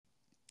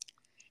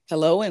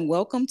Hello and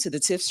welcome to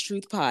the Tiff's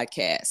Truth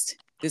Podcast.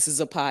 This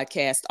is a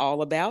podcast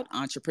all about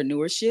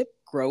entrepreneurship,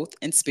 growth,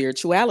 and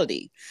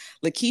spirituality.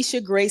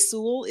 Lakeisha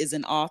Gray-Sewell is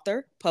an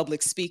author,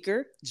 public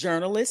speaker,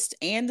 journalist,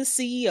 and the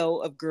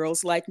CEO of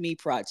Girls Like Me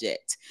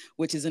Project,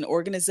 which is an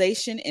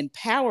organization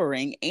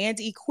empowering and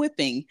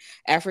equipping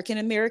African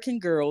American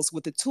girls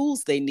with the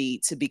tools they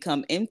need to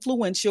become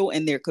influential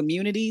in their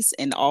communities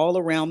and all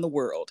around the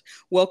world.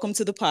 Welcome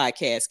to the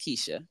podcast,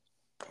 Keisha.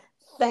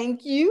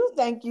 Thank you,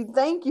 thank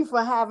you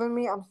for having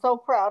me. I'm so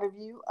proud of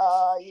you.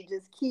 You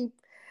just keep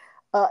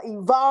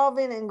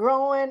evolving and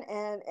growing,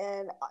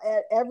 and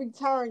at every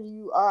turn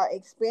you are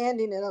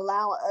expanding and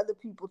allowing other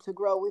people to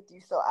grow with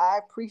you. So I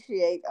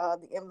appreciate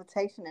the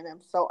invitation, and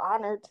I'm so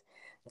honored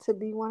to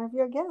be one of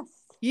your guests.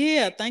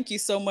 Yeah, thank you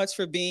so much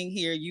for being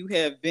here. You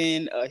have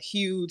been a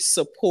huge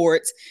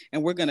support,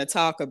 and we're going to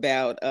talk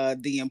about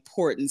the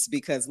importance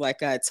because,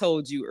 like I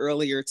told you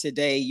earlier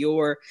today,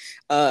 you're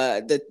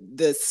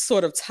the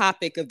sort of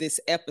topic of this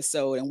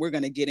episode, and we're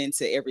going to get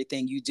into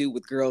everything you do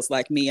with Girls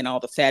Like Me and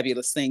all the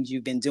fabulous things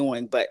you've been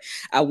doing. But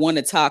I want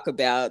to talk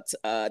about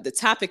the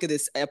topic of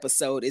this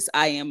episode is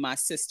I am my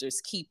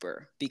sister's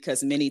keeper,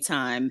 because many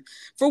times,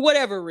 for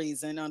whatever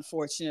reason,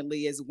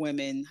 unfortunately, as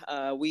women,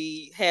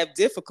 we have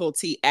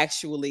difficulty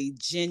actually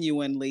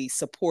genuinely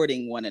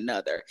supporting one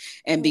another.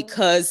 And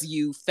because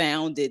you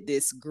founded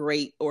this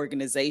great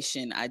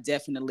organization, I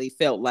definitely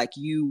felt like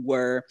you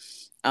were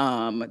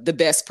the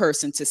best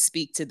person to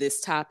speak to this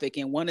topic.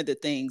 And one of the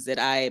things that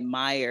I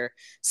admire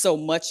so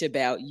much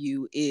about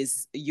you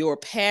is your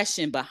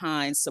passion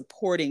behind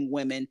supporting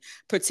women,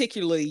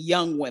 particularly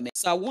young women.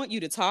 So I want you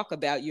to talk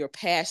about your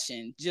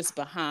passion just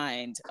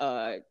behind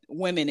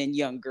women and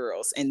young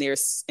girls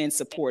and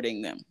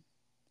supporting them.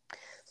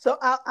 So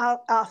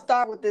I'll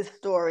start with this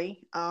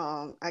story.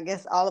 I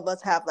guess all of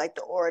us have like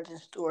the origin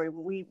story.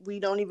 We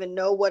don't even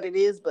know what it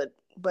is, but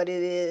it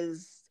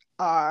is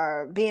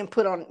our being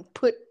put.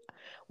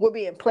 We're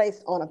being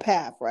placed on a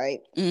path,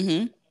 right?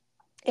 Mm-hmm.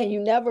 And you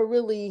never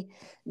really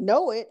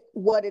know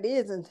what it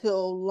is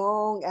until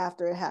long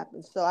after it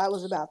happens. So I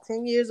was about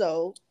 10 years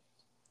old,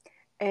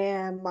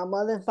 and my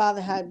mother and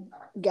father had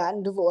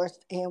gotten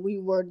divorced, and we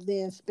were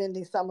then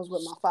spending summers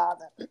with my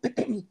father.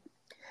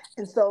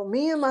 And so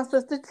me and my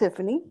sister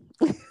Tiffany,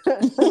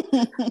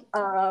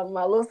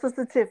 my little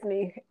sister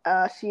Tiffany,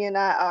 she and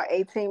I are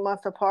 18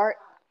 months apart,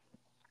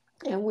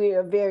 and we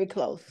are very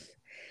close.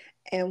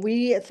 And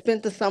we had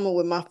spent the summer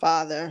with my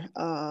father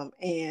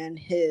and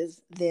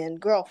his then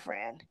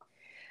girlfriend,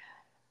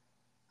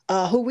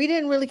 who we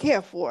didn't really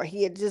care for.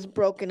 He had just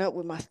broken up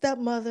with my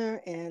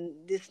stepmother and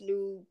this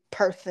new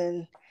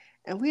person,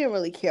 and we didn't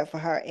really care for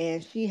her.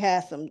 And she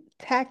had some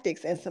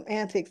tactics and some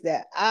antics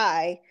that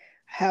I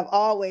have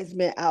always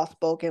been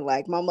outspoken.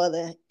 Like, my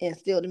mother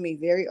instilled in me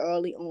very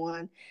early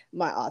on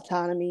my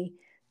autonomy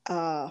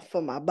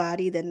for my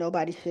body, that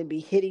nobody should be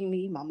hitting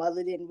me. My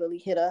mother didn't really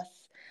hit us.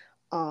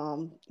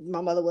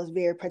 My mother was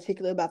very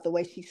particular about the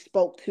way she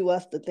spoke to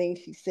us, the things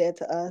she said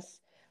to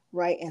us,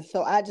 right? And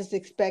so I just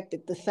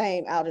expected the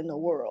same out in the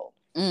world.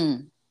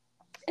 Mm.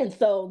 And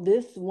so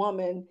this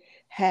woman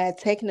had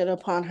taken it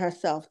upon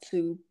herself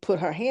to put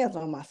her hands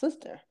on my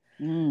sister.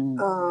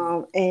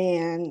 Mm.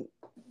 And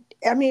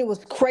I mean, it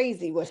was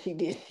crazy what she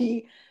did.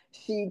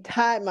 She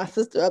tied my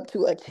sister up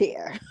to a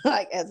chair,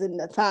 like as in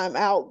the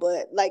timeout.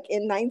 But like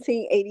in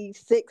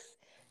 1986,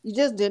 you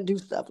just didn't do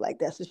stuff like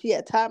that. So she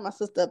had tied my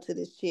sister up to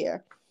this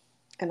chair,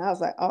 and I was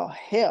like, "Oh,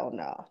 hell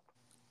no!"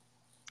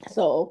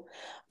 So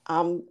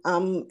I'm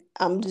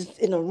just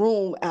in a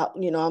room out.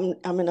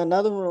 I'm in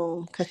another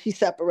room because she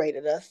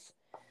separated us,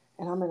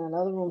 and I'm in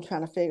another room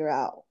trying to figure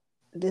out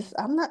this.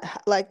 I'm not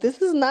like,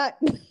 this is not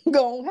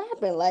gonna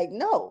happen. Like,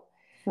 no.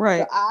 So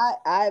Right.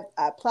 I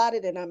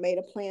plotted, and I made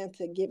a plan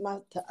to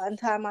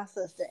untie my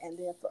sister, and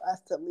then for us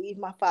to leave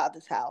my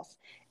father's house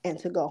and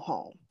to go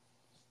home.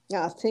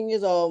 Now I was 10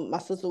 years old. My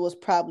sister was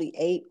probably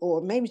 8, or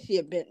maybe she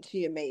had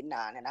made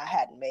 9, and I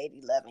hadn't made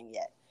 11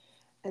 yet.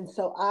 And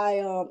so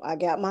I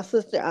got my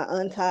sister. I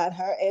untied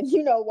her, and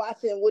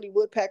watching Woody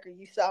Woodpecker,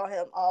 you saw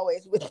him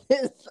always with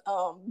his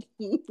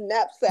The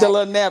knapsack,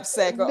 little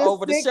knapsack the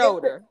over the stick at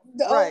shoulder.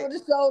 the Right. over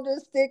the shoulder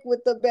stick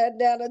with the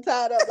bandana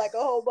tied up like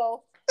a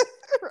hobo.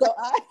 So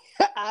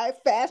I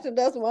fashioned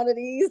us one of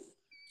these.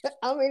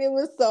 I mean, it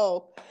was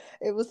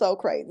so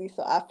crazy.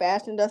 So I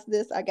fashioned us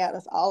this. I got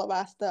us all of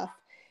our stuff,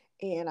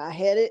 and I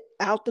headed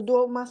out the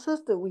door with my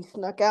sister. We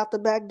snuck out the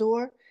back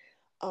door,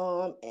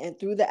 and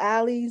through the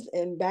alleys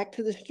and back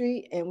to the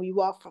street, and we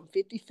walked from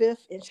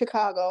 55th in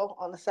Chicago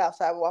on the south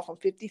side. We walked from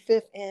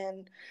 55th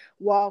in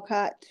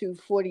Walcott to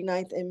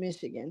 49th in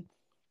Michigan.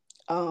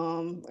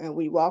 And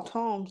we walked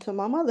home to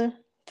my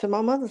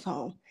mother's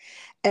home.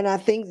 And I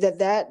think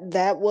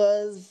that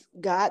was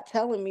God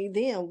telling me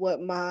then what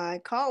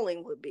my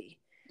calling would be.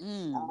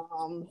 Mm.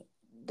 Um,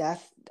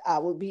 I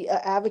would be an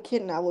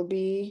advocate, and I would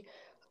be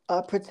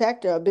a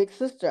protector, a big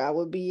sister. I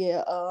would be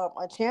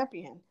a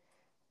champion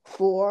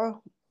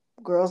for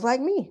girls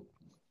like me.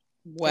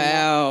 And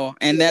Wow.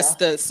 And yeah.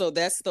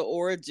 that's the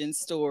origin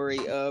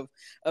story of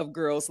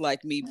Girls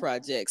Like Me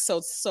project.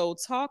 So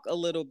talk a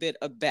little bit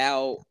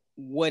about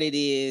what it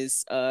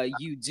is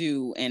you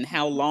do and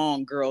how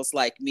long Girls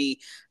Like Me,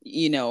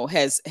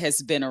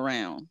 has been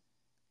around.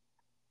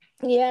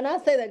 Yeah, and I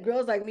say that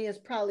Girls Like Me is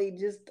probably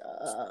just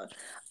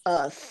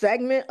a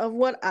segment of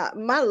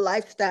my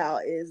lifestyle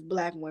is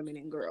Black women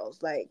and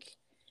girls. Like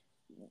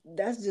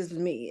that's just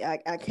me.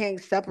 I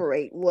can't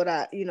separate what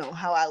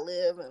how I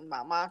live and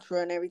my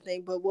mantra and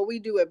everything. But what we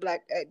do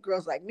at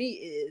Girls Like Me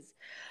is,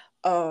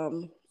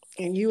 um,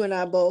 and you and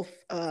I both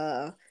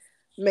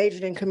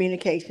majored in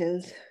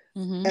communications,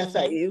 Mm-hmm.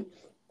 SIU.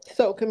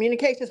 So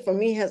communications for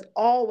me has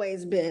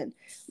always been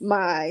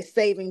my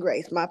saving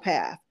grace, my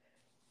path.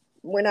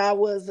 When I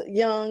was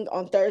young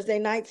on Thursday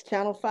nights,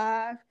 Channel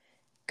 5,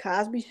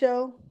 Cosby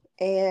Show,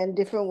 and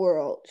Different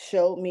World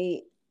showed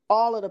me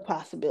all of the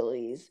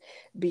possibilities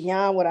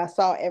beyond what I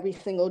saw every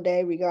single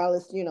day,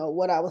 regardless,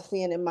 what I was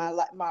seeing in my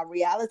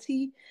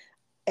reality.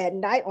 At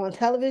night on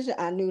television,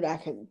 I knew that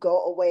I could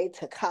go away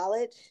to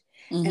college,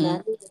 and I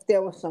Mm-hmm. knew that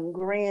there were some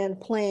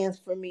grand plans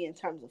for me in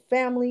terms of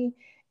family,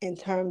 in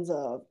terms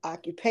of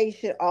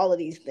occupation, all of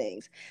these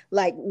things.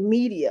 Like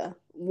media,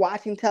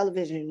 watching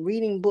television,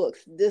 reading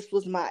books. This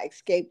was my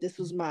escape. This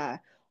was my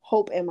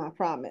hope and my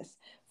promise.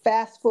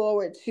 Fast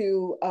forward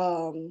to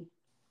um,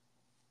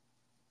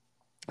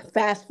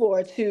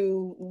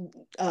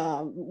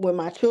 when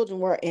my children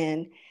were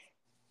in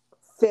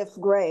fourth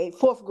grade,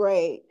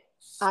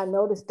 I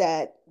noticed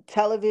that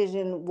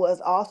television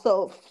was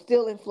also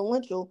still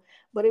influential,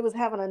 but it was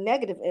having a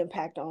negative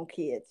impact on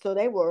kids. So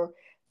they were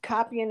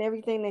copying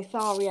everything they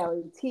saw on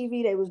reality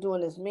TV. They was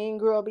doing this mean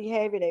girl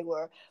behavior. They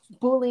were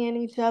bullying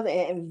each other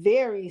and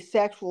very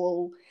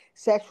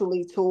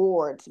sexually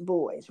towards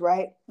boys,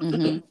 right?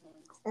 Mm-hmm.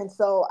 And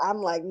so I'm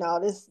like, no,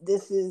 this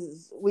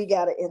is we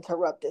gotta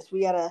interrupt this.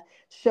 We gotta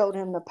show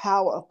them the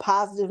power of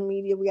positive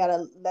media. We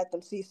gotta let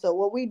them see. So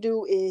what we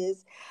do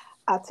is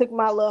I took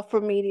my love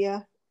for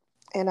media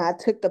and I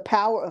took the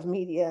power of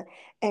media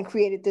and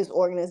created this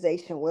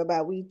organization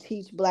whereby we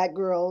teach Black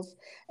girls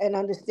an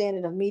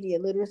understanding of media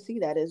literacy.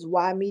 That is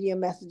why media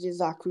messages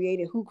are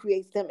created, who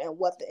creates them, and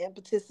what the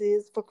impetus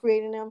is for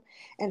creating them,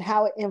 and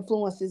how it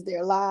influences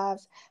their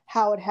lives,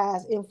 how it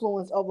has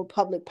influence over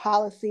public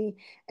policy,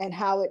 and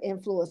how it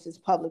influences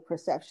public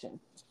perception.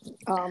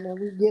 And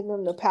we give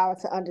them the power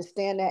to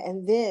understand that,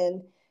 and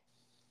then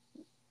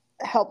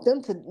help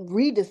them to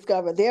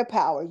rediscover their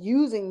power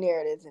using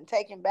narratives and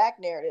taking back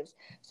narratives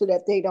so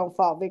that they don't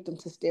fall victim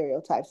to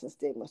stereotypes and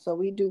stigma. So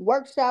we do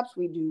workshops,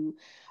 we do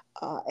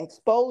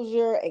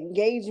exposure,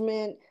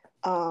 engagement.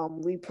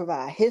 We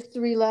provide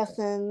history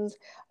lessons.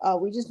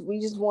 We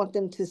just want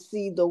them to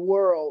see the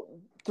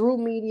world through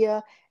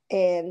media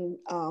and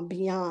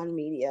beyond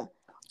media.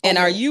 And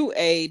On are the you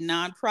a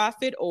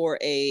nonprofit or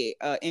a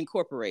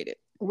incorporated?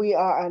 We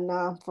are a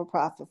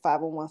non-for-profit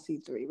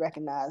 501c3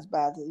 recognized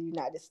by the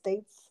United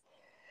States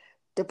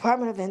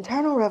Department of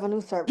Internal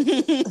Revenue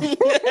Services.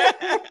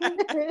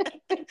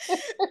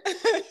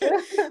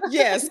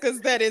 Yes,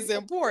 because that is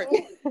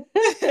important.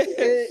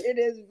 It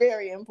is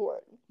very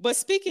important. But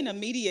speaking of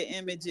media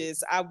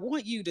images, I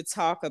want you to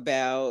talk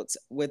about,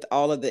 with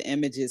all of the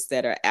images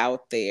that are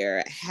out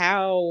there,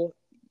 how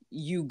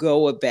you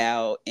go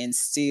about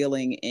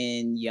instilling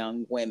in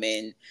young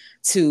women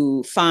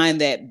to find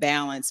that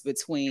balance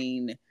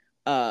between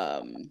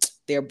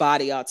their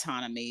body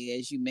autonomy,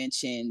 as you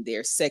mentioned,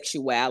 their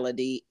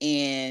sexuality,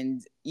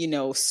 and,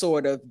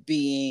 sort of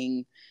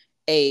being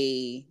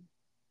a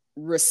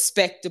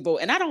respectable.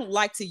 And I don't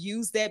like to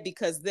use that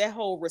because that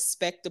whole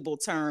respectable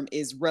term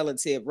is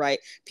relative, right?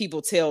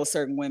 People tell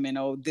certain women,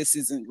 oh, this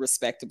isn't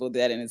respectable,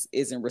 that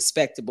isn't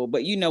respectable,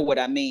 but you know what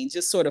I mean.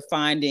 Just sort of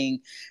finding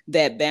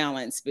that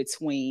balance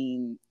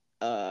between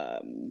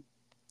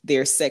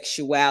their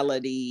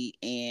sexuality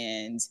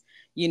and,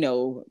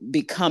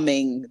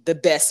 becoming the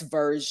best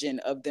version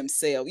of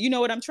themselves. You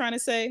know what I'm trying to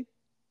say?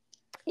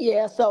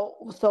 Yeah,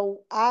 so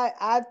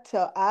I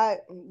tell I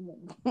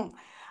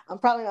I'm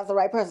probably not the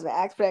right person to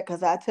ask for that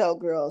because I tell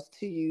girls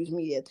to use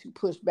media to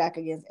push back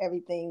against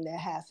everything that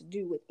has to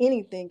do with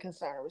anything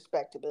concerning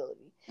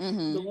respectability.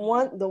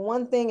 Mm-hmm. The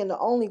one thing and the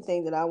only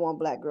thing that I want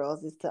Black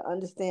girls is to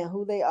understand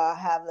who they are,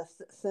 have a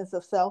sense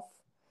of self,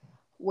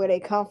 where they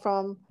come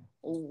from,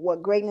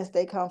 what greatness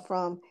they come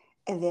from,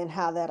 and then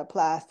how that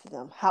applies to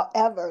them.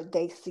 However,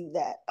 they see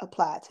that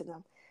applied to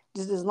them.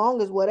 Just as long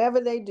as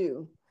whatever they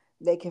do,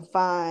 they can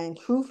find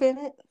truth in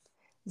it,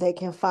 they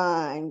can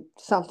find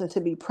something to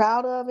be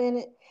proud of in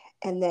it,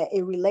 and that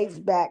it relates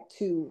back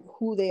to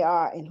who they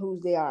are and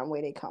whose they are and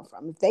where they come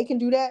from. If they can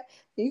do that,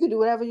 you can do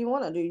whatever you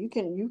want to do. You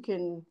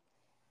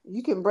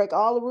can break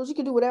all the rules. You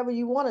can do whatever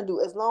you want to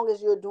do as long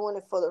as you're doing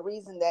it for the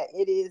reason that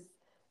it is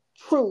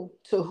true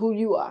to who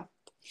you are.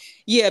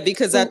 Yeah,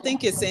 because I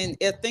think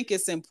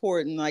it's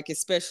important, like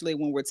especially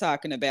when we're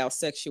talking about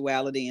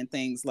sexuality and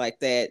things like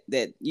that,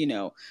 that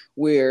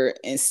we're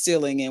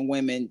instilling in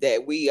women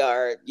that we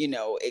are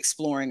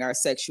exploring our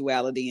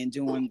sexuality and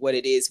doing what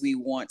it is we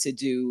want to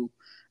do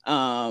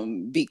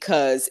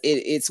because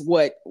it's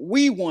what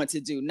we want to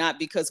do, not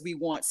because we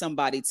want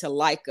somebody to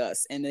like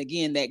us. And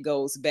again, that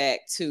goes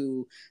back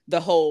to the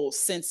whole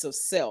sense of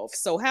self.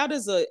 So how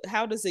does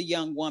a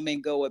young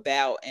woman go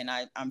about, and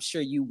I'm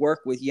sure you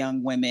work with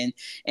young women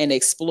and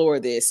explore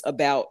this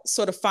about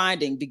sort of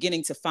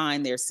beginning to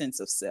find their sense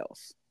of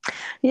self?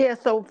 Yeah,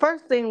 so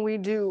first thing we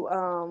do,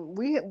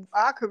 we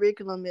our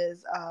curriculum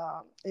is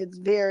it's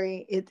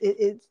very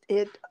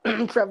it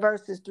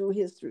traverses through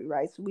history,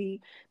 right? So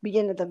we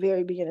begin at the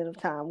very beginning of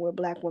time where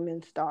Black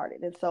women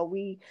started, and so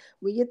we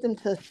get them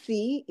to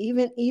see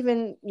even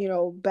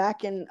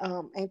back in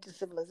ancient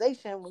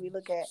civilization when we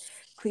look at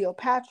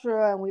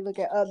Cleopatra and we look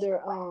at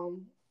other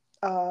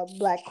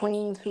Black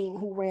queens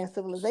who ran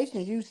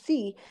civilizations, you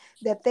see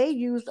that they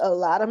used a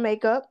lot of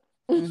makeup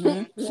They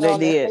on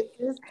their did.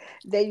 faces.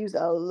 They used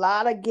a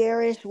lot of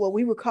garish, what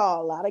we would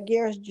call a lot of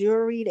garish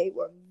jewelry. They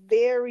were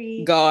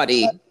very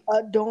Gaudy.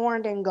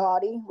 adorned and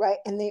gaudy, right?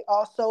 And they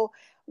also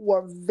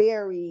were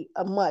very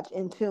much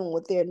in tune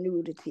with their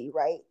nudity,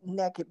 right?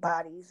 Naked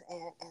bodies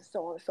and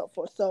so on and so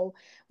forth. So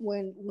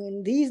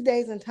when these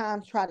days and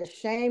times try to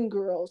shame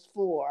girls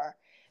for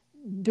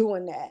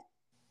doing that,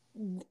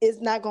 it's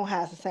not going to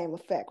have the same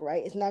effect,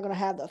 right? It's not going to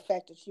have the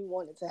effect that you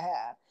want it to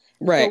have.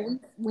 And so Right.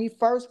 we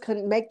first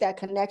can make that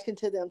connection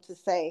to them to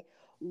say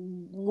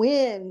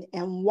when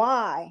and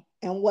why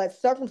and what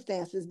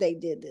circumstances they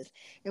did this.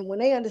 And when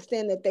they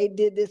understand that they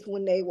did this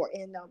when they were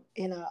in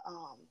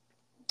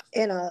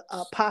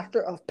a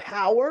posture of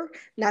power,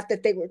 not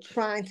that they were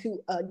trying to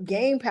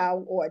gain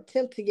power or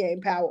attempt to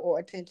gain power or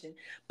attention,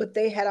 but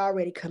they had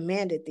already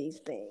commanded these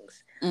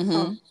things.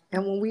 Mm-hmm.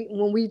 And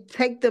when we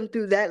take them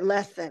through that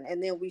lesson,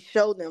 and then we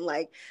show them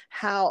like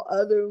how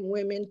other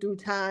women through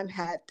time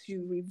had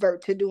to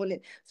revert to doing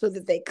it so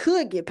that they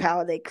could get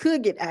power, they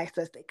could get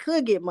access, they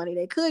could get money,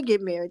 they could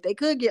get married, they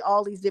could get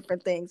all these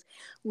different things.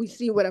 We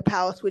see what a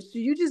power switch. So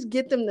you just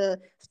get them to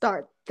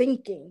start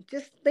thinking,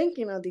 just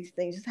thinking of these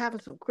things, just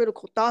having some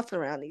critical thoughts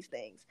around these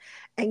things,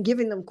 and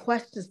giving them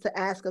questions to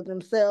ask of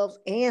themselves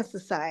and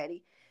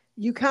society.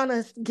 You kind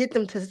of get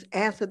them to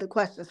answer the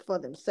questions for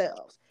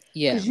themselves,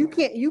 Yeah. because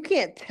you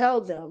can't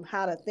tell them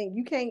how to think.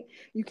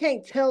 You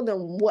can't tell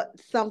them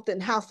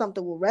how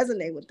something will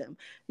resonate with them.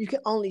 You can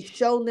only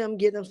show them,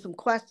 give them some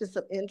questions,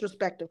 some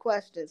introspective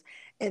questions,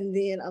 and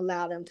then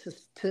allow them to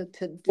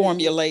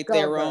Formulate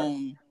their discover.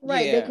 own.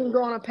 Right, they Yeah. can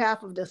go on a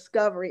path of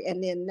discovery,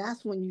 and then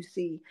that's when you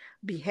see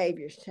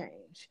behaviors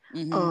change.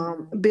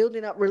 Mm-hmm.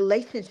 Building up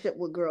relationship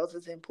with girls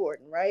is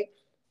important, right?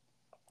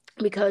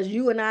 Because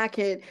you and I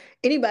can,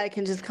 anybody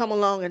can just come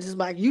along and just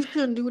like, you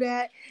shouldn't do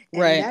that, and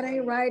Right. that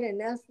ain't right,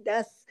 and that's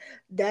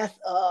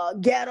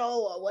ghetto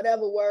or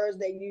whatever words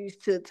they use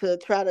to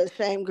try to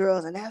shame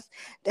girls, and that's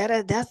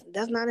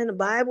not in the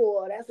Bible,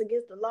 or that's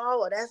against the law,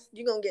 or that's,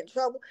 you're gonna get in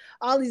trouble.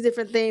 All these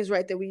different things,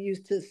 right, that we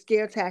use to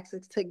scare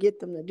tactics to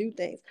get them to do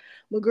things.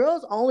 But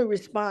girls only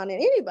respond,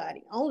 and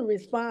anybody only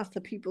responds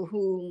to people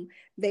whom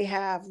they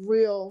have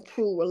real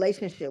true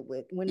relationship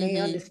with, when they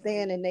Mm-hmm.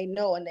 understand and they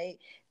know, and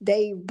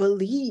they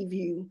believe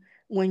you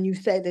when you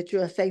say that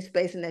you're a safe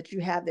space and that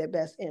you have their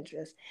best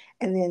interest.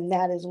 And then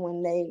that is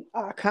when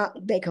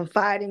they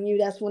confide in you.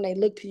 That's when they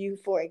look to you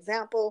for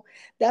example.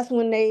 That's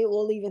when they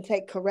will even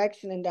take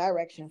correction and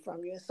direction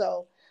from you.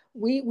 So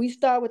we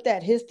start with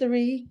that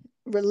history,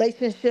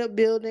 relationship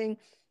building,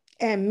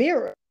 and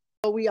mirror.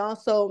 So we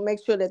also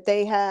make sure that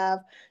they have,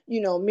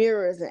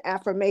 mirrors and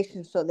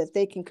affirmations so that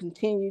they can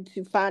continue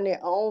to find their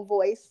own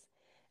voice,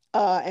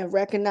 and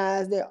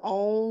recognize their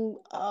own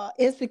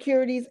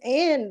insecurities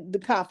and the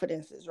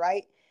confidences,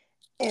 right?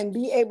 And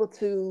be able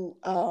to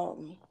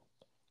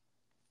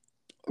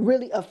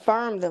really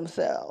affirm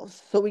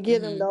themselves. So we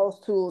give them Mm-hmm. those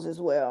tools as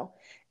well.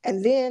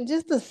 And then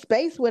just a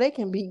space where they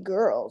can be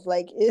girls.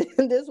 Like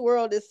this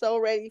world is so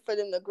ready for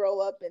them to grow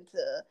up and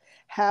to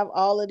have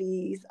all of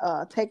these,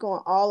 take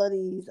on all of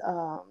these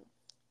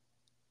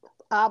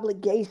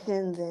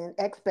obligations and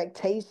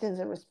expectations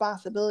and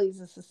responsibilities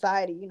in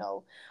society.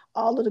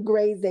 All of the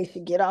grades they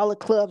should get, all the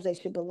clubs they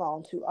should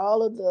belong to,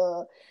 all of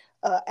the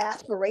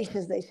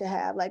aspirations they should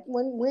have. Like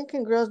when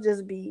can girls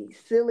just be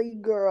silly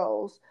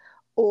girls,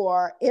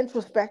 or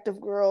introspective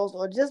girls,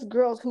 or just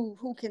girls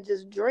who can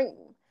just dream?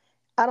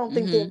 I don't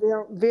think there Mm-hmm.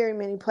 are very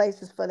many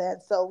places for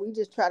that. So we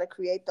just try to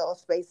create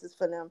those spaces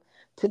for them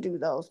to do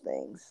those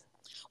things.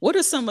 What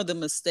are some of the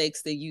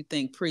mistakes that you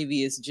think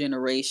previous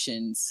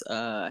generations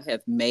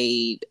have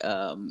made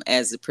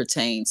as it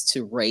pertains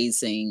to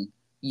raising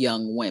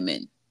young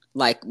women,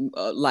 like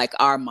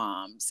our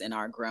moms and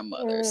our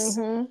grandmothers?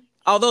 Hmm.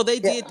 Although they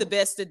Yeah. did the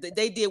best, that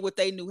they did what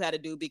they knew how to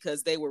do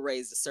because they were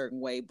raised a certain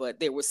way, but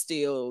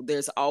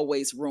there's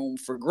always room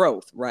for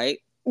growth, right?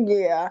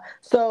 Yeah.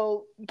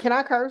 So can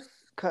I curse?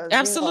 Cause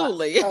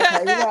Absolutely.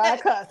 okay, I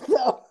cuss.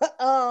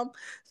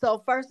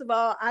 So first of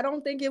all, I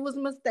don't think it was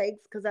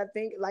mistakes, because I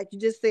think, like you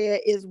just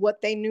said, is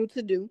what they knew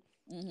to do.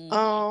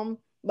 Hmm.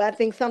 But I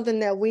think something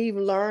that we've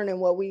learned and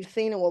what we've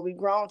seen and what we've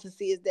grown to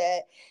see is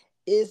that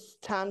it's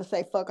time to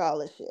say fuck all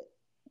this shit.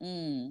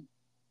 Mm.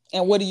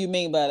 And what do you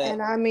mean by that?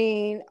 And I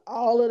mean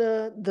all of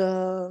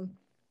the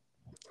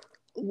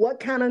what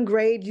kind of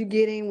grade you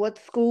getting, what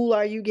school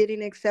are you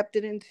getting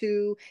accepted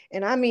into,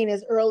 and I mean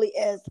as early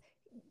as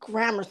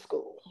grammar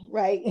school,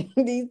 right?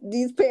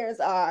 These parents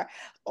are,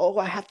 oh,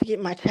 I have to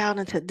get my child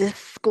into this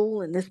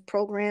school and this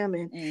program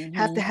and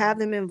have to Mm-hmm. have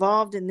them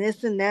involved in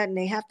this and that, and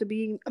they have to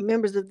be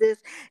members of this,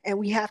 and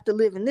we have to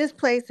live in this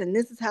place, and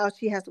this is how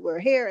she has to wear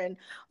hair, and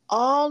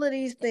all of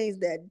these things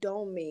that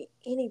don't mean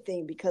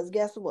anything, because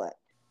guess what?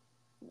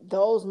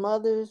 Those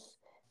mothers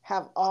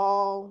have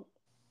all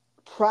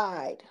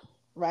tried,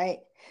 right?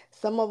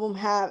 Some of them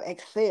have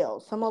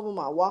excelled. Some of them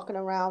are walking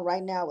around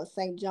right now with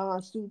St.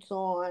 John suits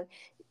on,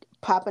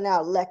 popping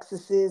out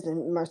Lexuses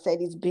and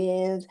Mercedes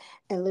Benz,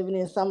 and living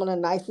in some of the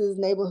nicest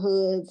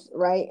neighborhoods,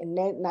 right? And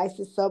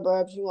nicest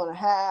suburbs you want to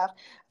have.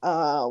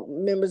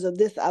 Members of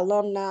this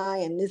alumni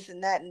and this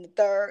and that and the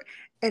third,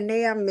 and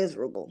they are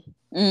miserable.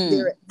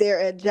 Mm. They're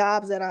at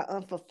jobs that are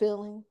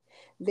unfulfilling.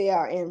 They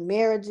are in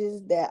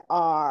marriages that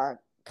are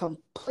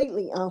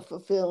completely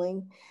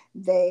unfulfilling.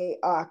 They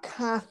are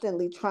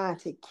constantly trying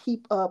to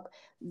keep up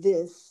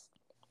this,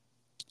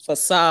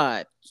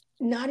 Facade.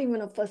 not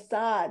even a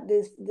facade,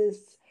 this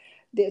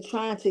they're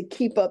trying to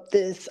keep up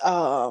this,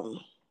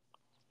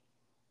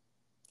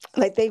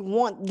 like they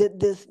want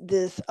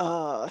this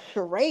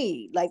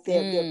charade, like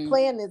they're Mm.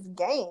 playing this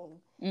game,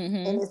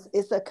 Mm-hmm. and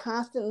it's a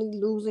constantly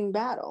losing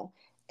battle.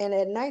 And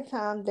at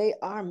nighttime they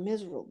are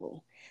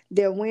miserable.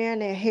 They're wearing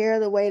their hair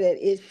the way that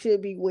it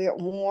should be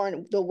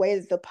worn, the way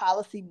that the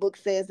policy book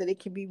says that it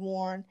can be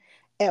worn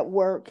at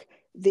work.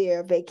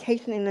 They're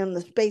vacationing in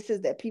the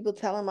spaces that people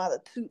tell them are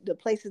the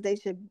places they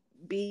should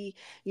be.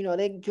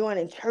 They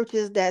joining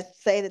churches that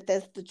say that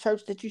that's the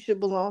church that you should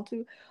belong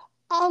to.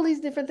 All these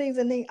different things,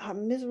 and they are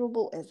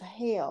miserable as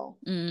hell,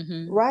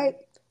 Mm-hmm. right?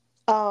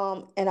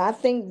 And I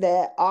think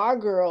that our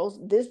girls,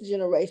 this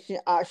generation,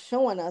 are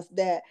showing us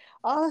that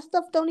all that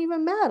stuff don't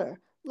even matter.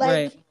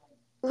 Right.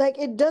 Like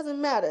it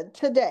doesn't matter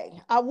today.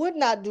 I would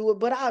not do it,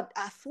 but I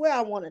swear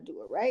I want to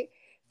do it. Right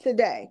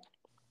today,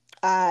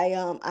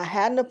 I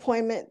had an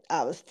appointment.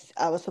 I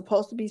was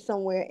supposed to be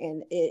somewhere,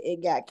 and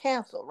it got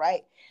canceled.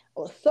 Right.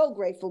 I was so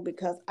grateful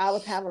because I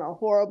was having a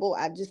horrible.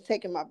 I just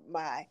taken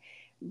my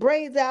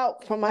braids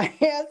out from my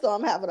hair, so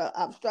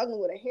I'm struggling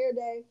with a hair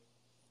day,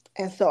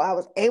 and so I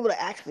was able to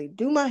actually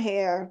do my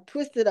hair,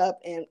 twist it up,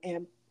 and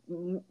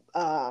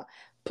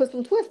put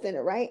some twist in it,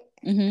 right?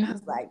 And I Mm-hmm.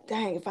 was like,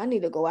 dang, if I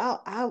need to go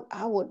out,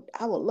 I would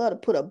love to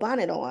put a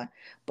bonnet on,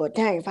 but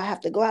dang, if I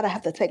have to go out, I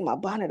have to take my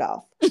bonnet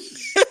off.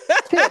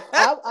 Tiff,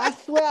 I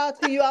swear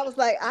to you, I was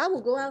like, I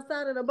will go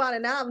outside in a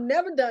bonnet. Now I've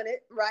never done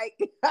it, right?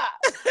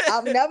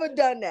 I've never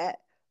done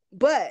that,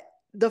 but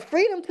the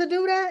freedom to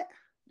do that,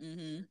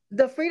 Mm-hmm.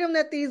 the freedom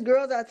that these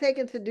girls are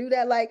taking to do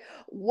that, like,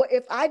 what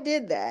if I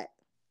did that?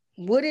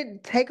 Would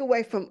it take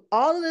away from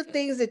all of the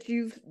things that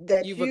You've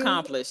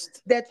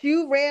accomplished.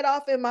 you read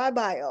off in my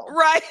bio?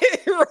 Right.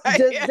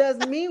 Right. Does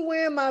me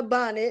wearing my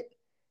bonnet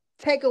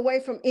take away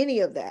from any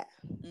of that?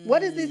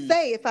 What does it Mm.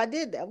 say if I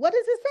did that? What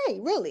does it say,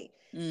 really?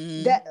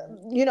 Mm-hmm. That,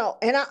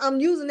 and I'm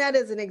using that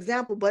as an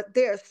example, but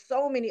there are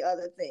so many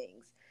other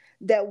things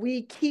that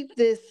we keep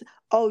this.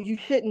 Oh, you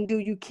shouldn't do,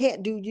 you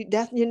can't do,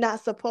 you're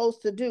not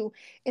supposed to do,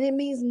 and it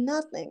means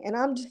nothing. And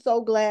I'm just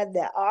so glad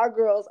that our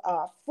girls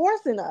are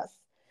forcing us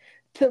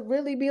to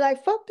really be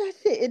like, fuck that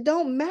shit. It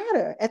don't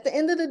matter. At the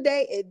end of the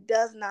day, it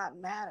does not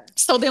matter.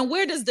 So then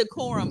where does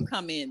decorum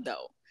come in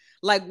though?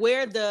 Like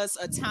where does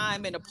a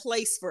time and a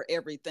place for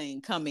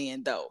everything come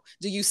in though?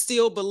 Do you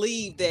still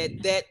believe that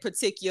that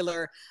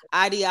particular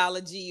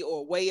ideology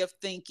or way of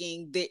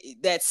thinking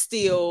that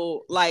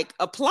still like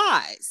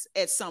applies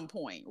at some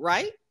point,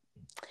 right?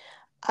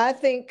 I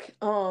think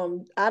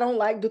I don't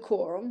like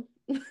decorum.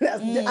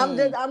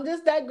 Mm. I'm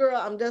just that girl.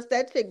 I'm just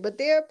that chick. But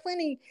there are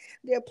plenty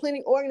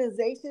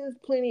organizations,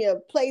 plenty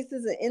of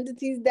places and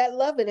entities that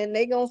love it, and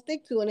they gonna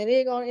stick to it, and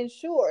they're gonna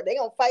ensure they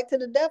gonna fight to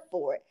the death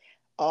for it.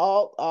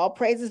 All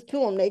praises to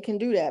them. They can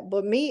do that.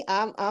 But me,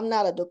 I'm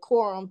not a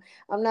decorum.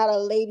 I'm not a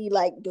lady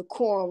like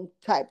decorum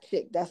type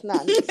chick. That's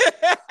not me.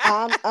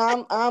 I'm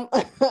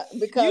You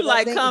because I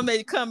like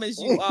think come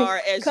as you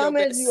are, as your come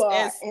as you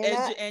best are, and as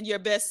I you, and your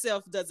best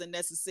self doesn't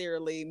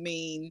necessarily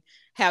mean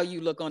how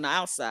you look on the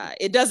outside.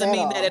 It doesn't at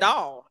mean that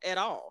all. at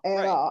all, At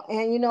right? all.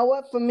 And you know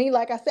what? For me,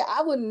 like I said,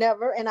 I would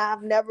never, and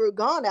I've never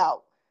gone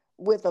out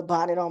with a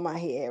bonnet on my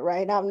head,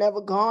 right? I've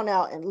never gone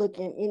out and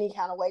looking any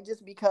kind of way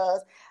just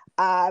because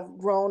I've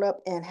grown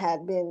up and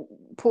had been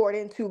poured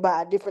into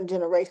by a different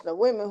generation of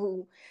women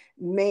who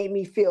made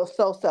me feel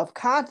so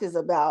self-conscious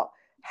about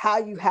how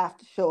you have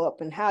to show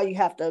up and how you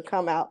have to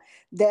come out,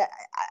 that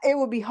it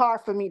would be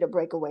hard for me to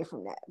break away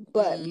from that.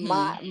 But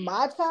Mm-hmm.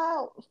 my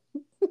child,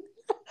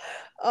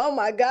 oh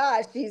my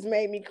God, she's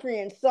made me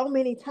cringe so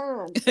many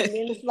times. And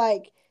then it's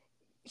like,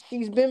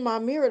 she's been my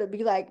mirror to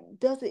be like,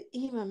 does it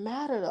even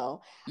matter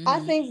though? I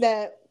Mm-hmm. think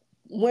that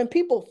when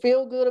people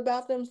feel good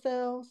about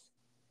themselves,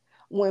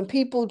 when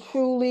people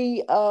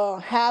truly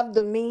have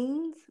the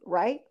means,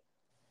 right?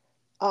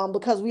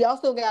 Because we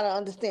also got to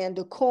understand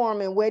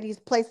decorum and where these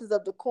places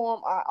of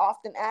decorum are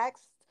often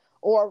asked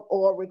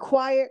or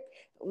required.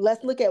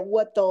 let's look at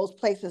what those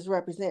places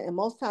represent. And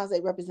most times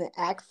they represent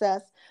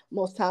access.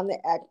 Most times they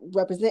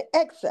represent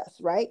excess,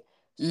 right?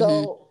 Mm-hmm.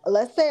 So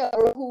let's say a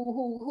girl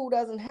who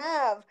doesn't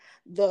have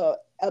the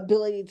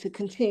ability to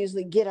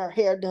continuously get her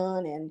hair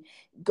done and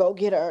go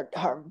get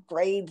her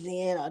braids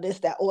in or this,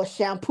 that, or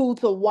shampoo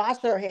to wash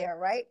her hair,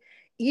 right?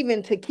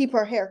 Even to keep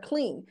her hair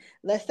clean.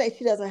 Let's say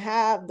she doesn't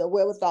have the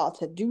wherewithal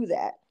to do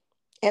that.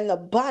 And the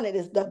bonnet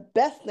is the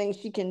best thing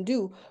she can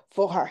do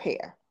for her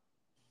hair.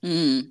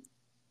 Mm-hmm.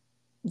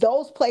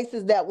 Those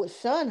places that would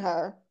shun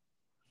her,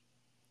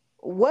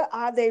 what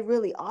are they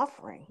really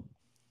offering?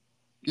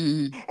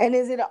 Mm-hmm. And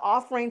is it an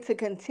offering to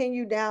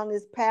continue down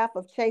this path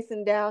of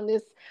chasing down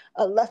this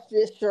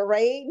illustrious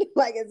charade?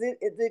 Like, is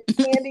it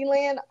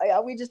Candyland?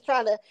 Are we just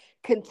trying to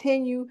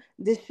continue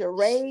this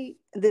charade,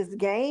 this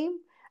game,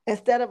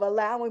 instead of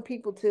allowing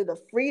people to the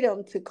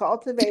freedom to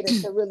cultivate and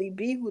to really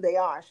be who they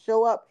are,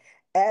 show up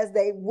as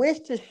they wish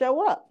to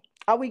show up?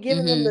 Are we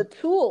giving them Mm-hmm. the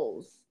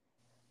tools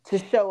to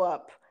show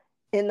up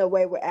in the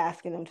way we're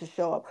asking them to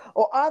show up?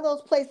 Or are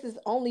those places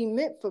only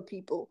meant for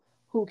people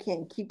who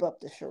can keep up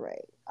the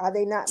charade? Are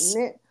they not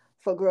meant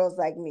for girls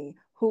like me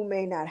who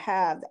may not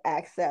have the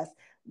access,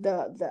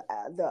 the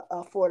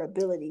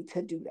affordability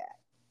to do that?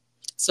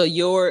 So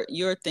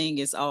your thing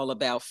is all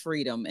about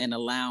freedom and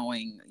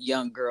allowing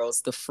young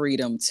girls the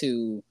freedom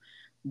to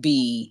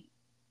be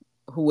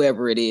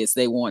whoever it is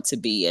they want to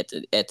be at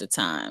the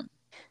time.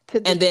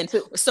 To And then,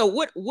 to so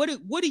what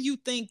do you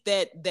think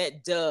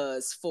that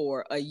does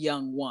for a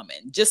young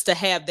woman, just to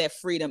have that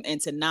freedom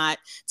and to not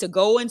to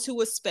go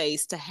into a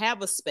space, to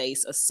have a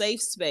space, a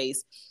safe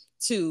space,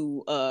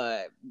 to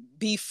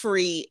be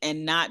free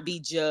and not be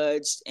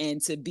judged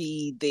and to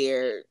be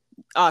their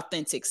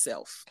authentic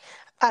self?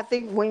 I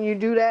think when you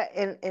do that,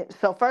 and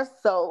so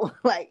first, so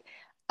like,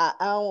 I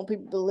don't want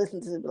people to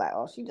listen to it, be like,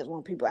 oh, she just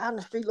want people out in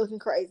the street looking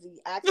crazy,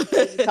 acting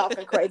crazy,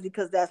 talking crazy,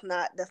 because that's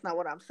not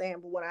what I'm saying.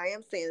 But what I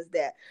am saying is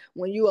that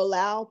when you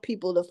allow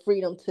people the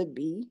freedom to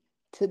be,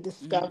 to Mm-hmm.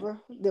 discover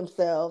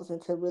themselves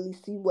and to really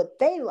see what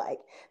they like,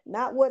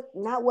 not what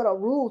a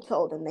rule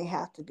told them they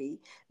have to be,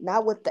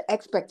 not what the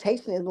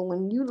expectation is, but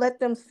when you let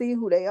them see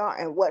who they are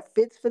and what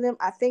fits for them,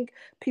 I think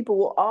people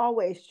will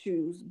always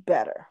choose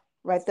better,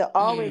 right? They'll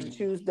always Mm.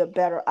 choose the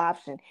better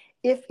option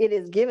if it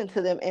is given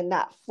to them and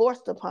not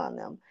forced upon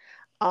them.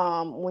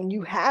 When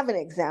you have an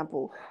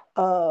example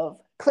of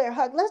Claire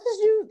Huck, let's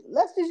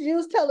just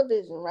use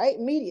television, right?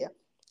 Media,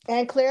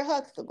 and Claire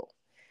Huxtable.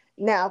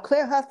 Now,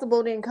 Claire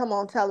Huxtable didn't come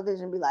on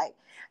television and be like,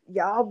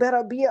 y'all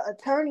better be an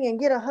attorney and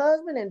get a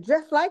husband and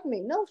dress like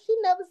me. No, she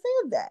never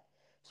said that.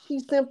 She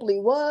simply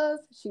was.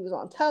 She was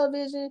on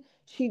television.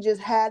 She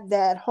just had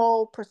that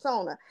whole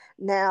persona.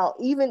 Now,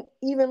 even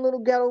little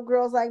ghetto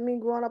girls like me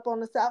growing up on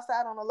the south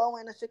side on the low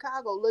end of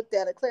Chicago looked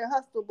at a Claire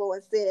Huxtable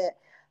and said,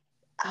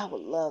 I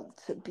would love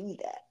to be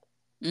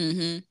that.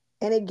 Mm-hmm.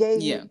 And it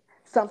gave Yeah. me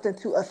something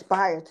to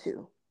aspire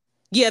to.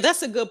 Yeah,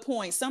 that's a good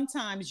point.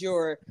 Sometimes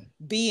your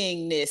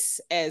beingness,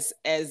 as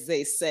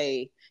they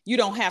say, you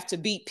don't have to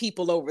beat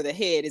people over the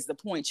head, is the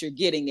point you're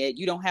getting at.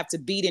 You don't have to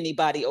beat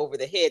anybody over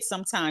the head.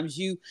 Sometimes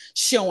you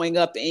showing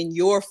up in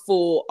your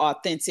full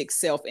authentic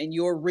self and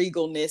your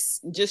regalness,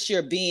 just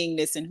your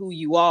beingness and who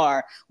you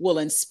are, will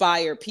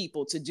inspire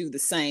people to do the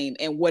same.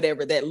 And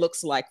whatever that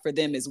looks like for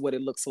them is what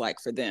it looks like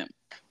for them.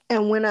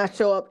 And when I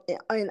show up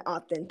in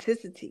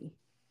authenticity,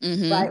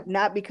 Mm-hmm. right?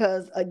 Not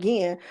because,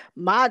 again,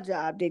 my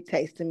job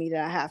dictates to me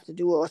that I have to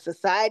do it, or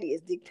society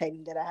is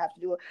dictating that I have to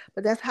do it,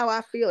 but that's how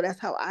I feel. That's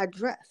how I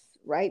dress,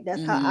 right?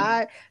 That's how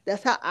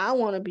Mm-hmm. I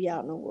want to be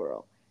out in the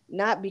world,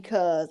 not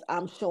because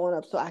I'm showing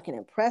up so I can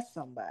impress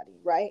somebody,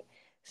 right?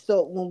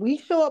 So when we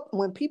show up,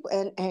 when people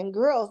and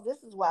girls,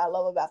 this is what I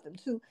love about them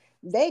too.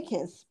 They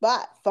can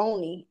spot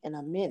phony in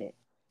a minute.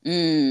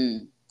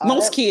 Mm. Oh,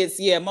 Most kids,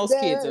 yeah, most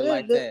kids are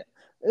like that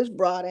that. this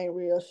broad ain't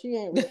real. She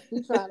ain't real.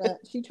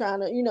 She trying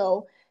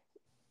to.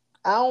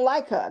 I don't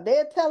like her.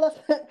 They'll tell us.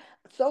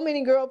 So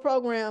many girl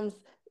programs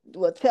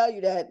will tell you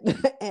that,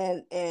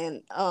 and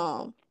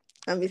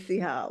let me see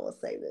how I will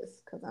say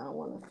this because I don't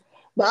want to.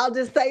 But I'll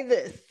just say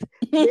this: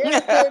 there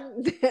are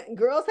certain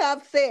girls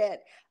have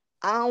said,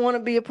 "I don't want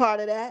to be a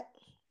part of that.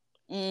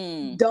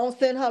 Mm. Don't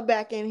send her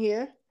back in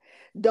here.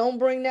 Don't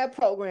bring that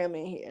program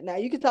in here." Now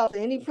you can talk to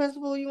any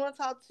principal you want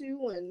to talk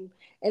to, and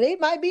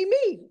it might be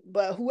me,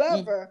 but Mm.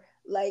 whoever.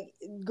 Like,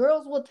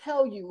 girls will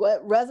tell you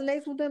what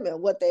resonates with them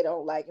and what they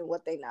don't like and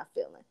what they not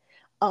feeling.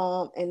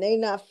 And they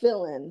not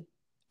feeling.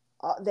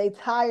 They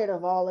tired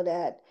of all of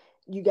that.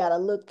 You got to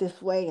look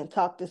this way and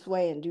talk this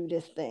way and do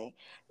this thing.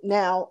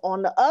 Now,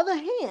 on the other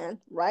hand,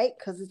 right?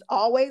 Because it's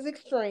always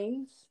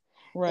extremes,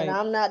 and Right.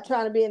 I'm not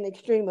trying to be an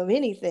extreme of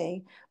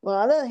anything. But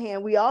on the other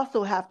hand, we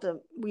also have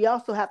to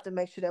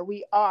make sure that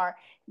we are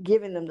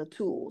giving them the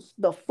tools,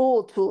 the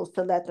full tools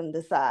to let them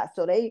decide.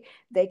 So they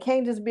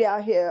can't just be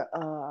out here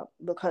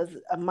because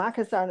my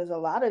concern is a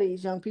lot of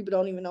these young people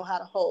don't even know how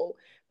to hold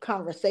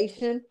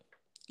conversation,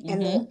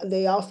 and they, Mm-hmm.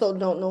 they also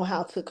don't know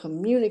how to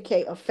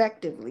communicate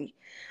effectively.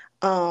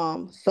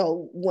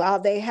 So while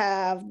they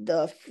have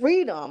the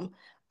freedom,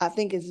 I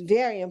think it's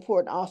very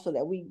important also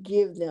that we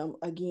give them,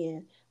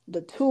 again,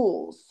 the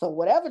tools. So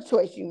whatever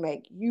choice you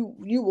make, you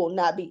will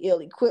not be ill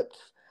equipped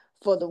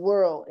for the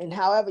world. And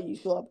however you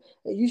show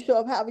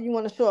up however you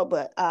want to show up.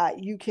 But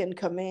you can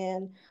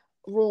command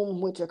room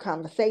with your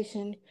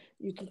conversation.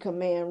 You can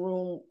command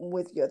room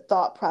with your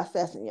thought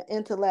process and your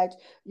intellect.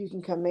 You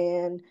can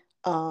command,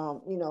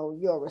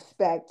 your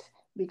respect,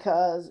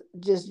 because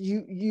just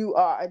you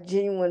are a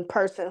genuine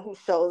person who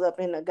shows up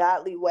in a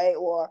godly way,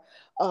 or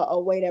a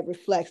way that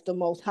reflects the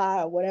Most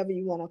High, or whatever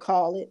you want to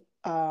call it.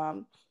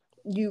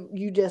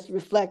 You just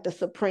reflect a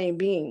supreme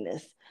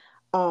beingness.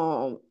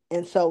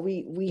 And so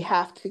we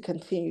have to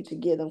continue to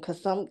give them,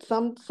 because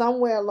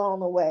somewhere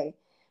along the way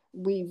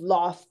we've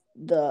lost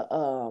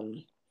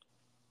the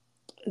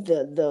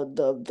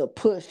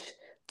push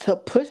to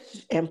push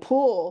and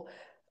pull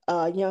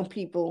young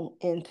people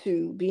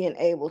into being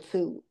able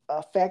to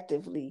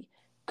effectively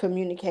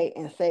communicate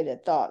and say their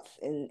thoughts,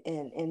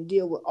 and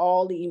deal with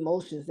all the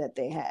emotions that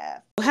they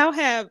have. How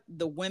have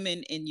the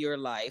women in your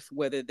life,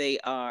 whether they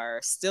are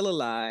still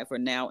alive or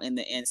now in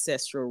the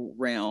ancestral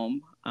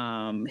realm,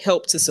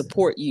 helped to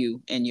support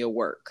you in your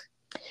work?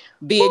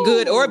 Be it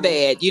good or Ooh.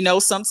 bad.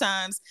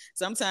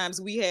 Sometimes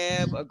we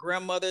have a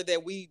grandmother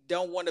that we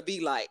don't want to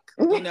be like,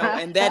 and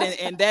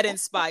that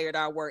inspired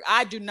our work.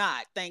 I do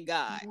not, thank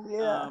God.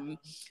 Yeah.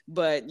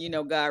 But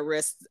God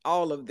rest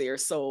all of their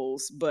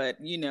souls. But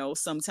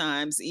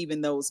sometimes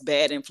even those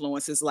bad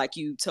influences, like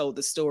you told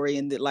the story,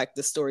 and like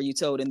the story you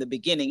told in the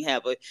beginning,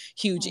 have a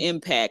huge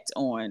impact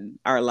on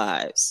our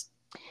lives.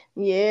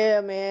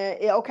 Yeah, man.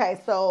 Okay,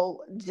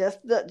 so just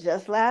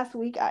last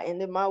week I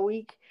ended my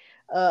week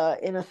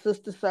in a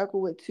sister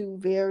circle with two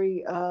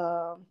very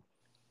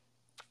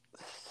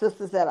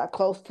sisters that are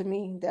close to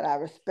me, that I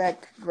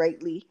respect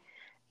greatly.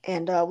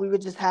 And we were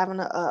just having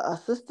a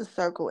sister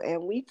circle,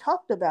 and we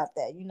talked about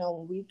that.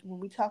 When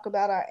we talk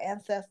about our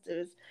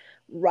ancestors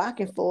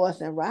rocking for us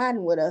and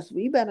riding with us,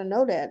 we better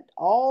know that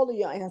all of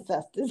your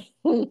ancestors,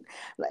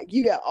 like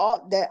you got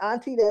all that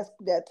auntie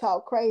that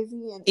talk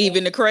crazy, and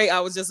Even the crazy, I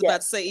was just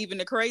about to yes, say, even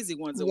the crazy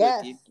ones are with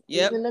yes, you.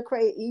 Yep. even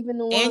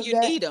the And ones you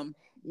that, need them.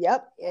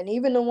 yep, and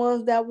even the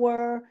ones that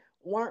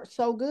weren't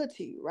so good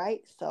to you,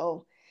 right?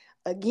 So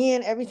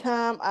again, every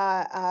time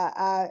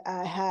I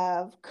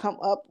have come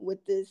up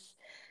with this,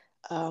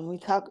 we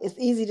talk. It's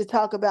easy to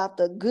talk about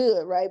the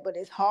good, right? But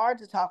it's hard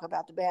to talk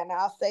about the bad. Now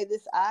I'll say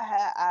this: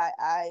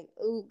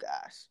 oh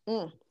gosh,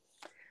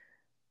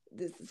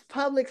 this is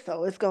public,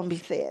 so it's gonna be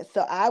said.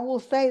 So I will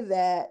say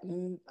that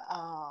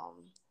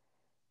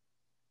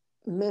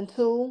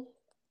mental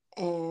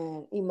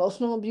and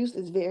emotional abuse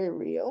is very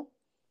real.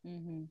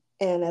 Mm-hmm.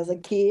 And as a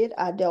Mm-hmm. kid,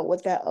 I dealt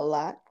with that a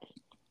lot.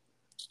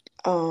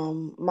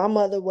 My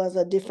mother was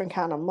a different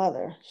kind of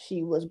mother.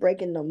 She was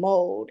breaking the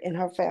mold in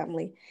her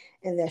family,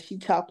 and that she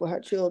talked with her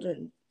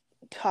children,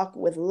 talked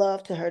with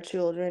love to her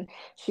children.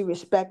 She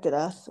respected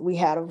us. We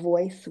had a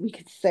voice. We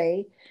could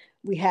say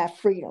we had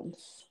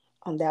freedoms.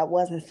 That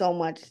wasn't so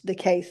much the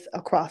case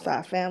across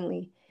our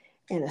family,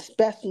 and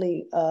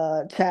especially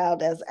a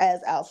child as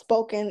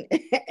outspoken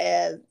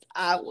as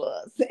I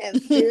was, and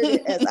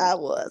spirited as I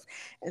was.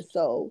 And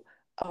so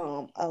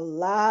a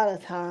lot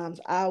of times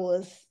I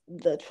was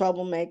the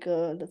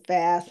troublemaker, the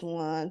fast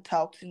one,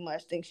 talk too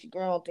much, think she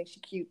grown, think she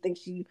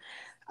cute,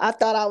 I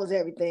thought I was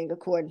everything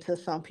according to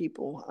some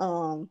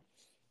people.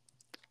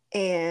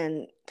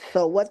 And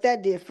so what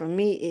that did for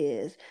me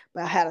is,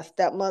 I had a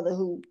stepmother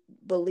who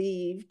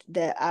believed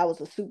that I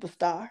was a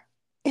superstar,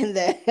 and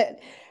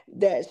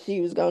that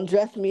she was gonna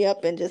dress me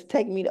up and just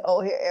take me to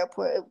O'Hare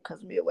Airport,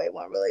 because Midway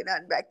wasn't really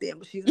nothing back then,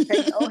 but she was gonna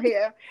take me to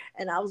O'Hare,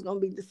 and I was gonna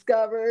be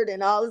discovered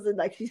and all this. And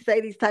like, she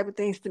say these type of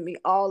things to me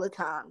all the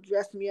time,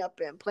 dress me up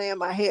and play in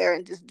my hair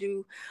and just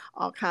do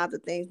all kinds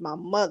of things. My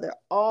mother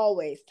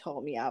always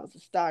told me I was a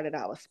star, that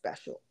I was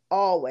special.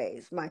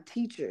 Always, my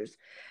teachers.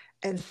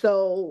 And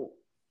so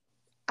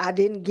I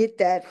didn't get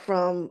that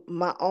from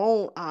my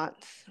own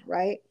aunts,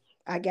 right?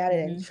 I got it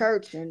in Mm-hmm.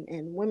 church,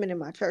 and women in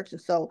my church. And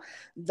so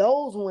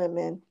those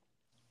women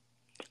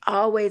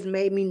always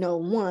made me know,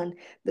 one,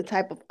 the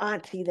type of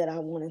auntie that I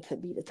wanted to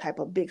be, the type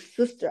of big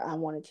sister I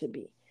wanted to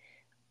be.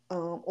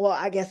 Well,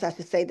 I guess I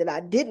should say that I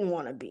didn't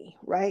want to be,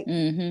 right?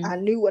 Mm-hmm. I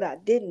knew what I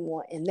didn't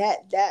want, and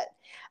that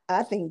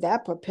I think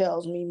that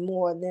propels me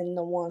more than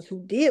the ones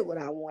who did what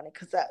I wanted,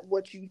 because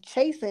what you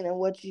chasing and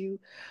what you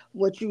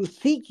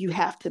seek, you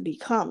have to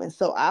become. And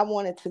so I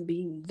wanted to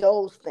be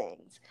those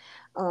things.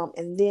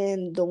 And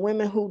then the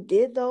women who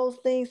did those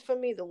things for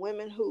me, the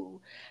women who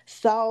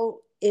saw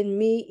in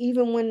me,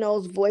 even when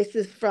those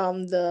voices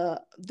from the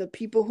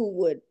people who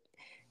would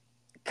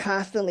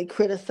constantly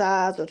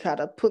criticize or try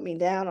to put me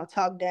down or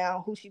talk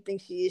down, who she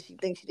thinks she is, she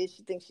thinks she this,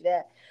 she thinks she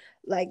that.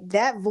 Like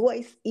that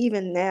voice,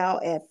 even now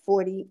at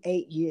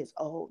 48 years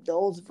old,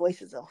 those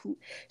voices are who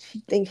she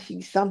thinks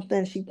she's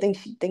something, she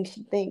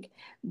think.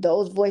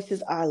 Those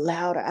voices are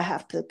louder. I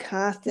have to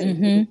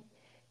Mm-hmm.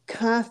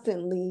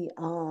 constantly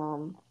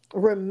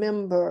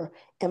remember.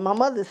 And my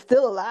mother's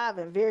still alive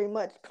and very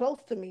much close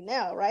to me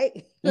now,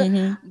 right?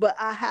 Mm-hmm. But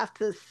I have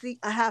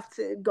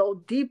to go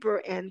deeper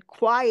and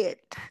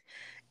quiet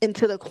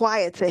into the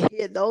quiet to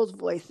hear those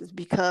voices,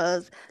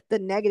 because the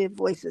negative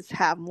voices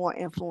have more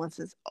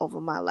influences over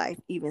my life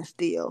even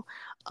still.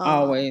 um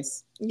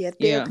Always. yeah,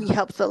 Yeah. therapy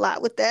helps a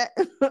lot with that.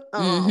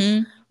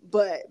 Mm-hmm.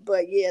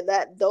 But yeah,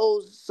 that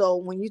those so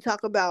when you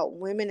talk about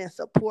women and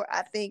support,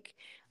 I think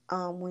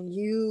when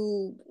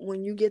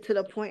you get to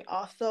the point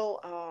also,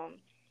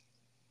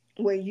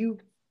 where you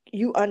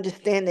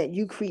understand that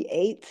you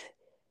create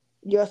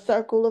your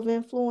circle of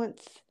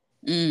influence,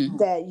 Mm.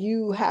 that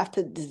you have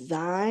to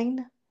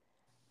design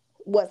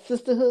what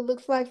sisterhood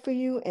looks like for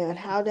you and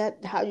how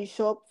you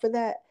show up for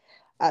that.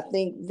 I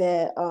think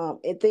that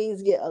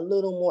things get a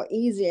little more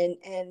easier,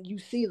 and you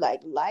see,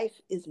 like, life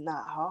is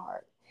not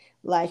hard.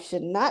 Life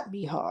should not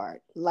be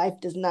hard.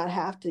 Life does not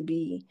have to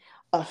be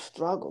a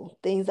struggle.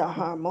 Things are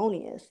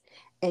harmonious,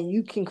 and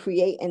you can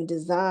create and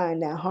design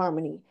that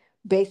harmony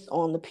based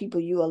on the people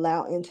you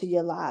allow into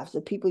your lives,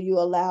 the people you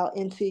allow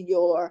into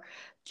your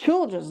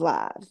children's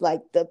lives,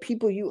 like the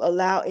people you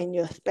allow in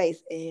your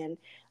space. And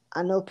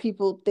I know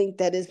people think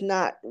that it's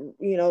not,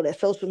 that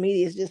social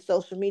media is just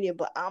social media,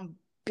 but I'm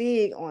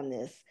big on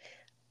this.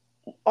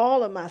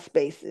 All of my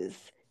spaces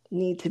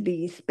need to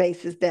be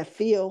spaces that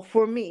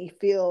for me,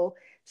 feel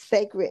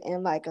sacred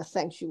and like a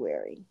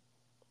sanctuary.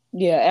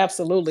 Yeah,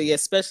 absolutely.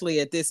 Especially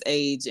at this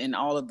age and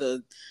all of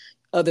the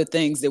other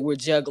things that we're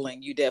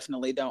juggling, you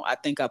definitely don't. I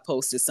think I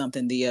posted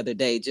something the other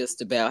day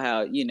just about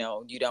how, you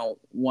don't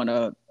want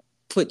to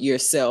put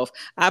yourself.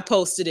 I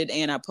posted it,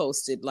 and I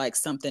posted like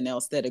something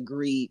else that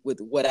agreed with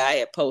what I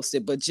had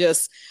posted, but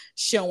just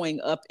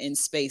showing up in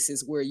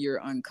spaces where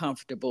you're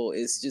uncomfortable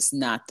is just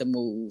not the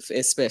move,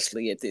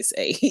 especially at this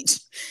age.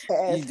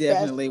 You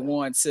definitely Especially.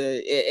 want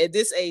to, at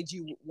this age,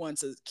 you want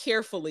to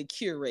carefully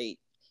curate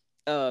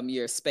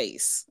your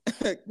space.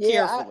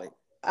 Yeah, Carefully.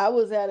 I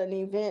was at an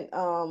event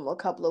a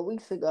couple of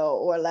weeks ago,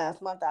 or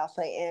last month I'll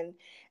say,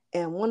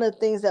 and one of the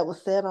things that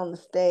was said on the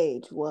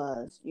stage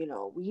was,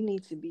 we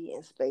need to be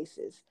in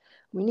spaces.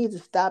 We need to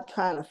stop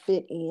trying to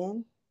fit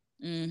in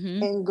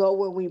Mm-hmm. and go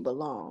where we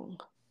belong.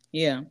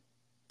 Yeah.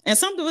 And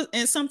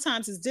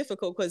sometimes it's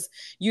difficult because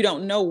you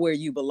don't know where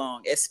you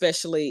belong,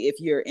 especially if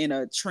you're in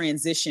a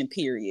transition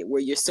period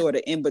where you're sort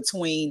of in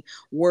between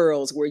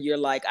worlds, where you're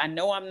like, I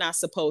know I'm not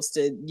supposed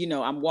to,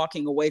 I'm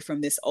walking away from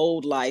this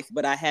old life,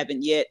 but I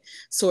haven't yet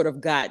sort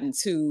of gotten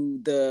to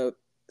the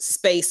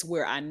space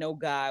where I know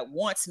God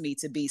wants me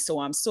to be.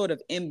 So I'm sort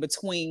of in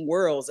between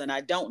worlds and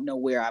I don't know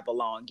where I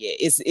belong yet.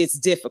 It's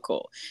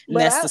difficult. And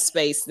But that's I the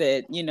space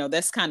that,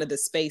 that's kind of the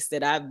space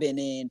that I've been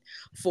in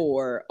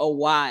for a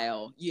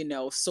while,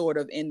 sort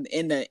of in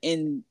the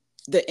in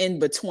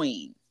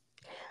between.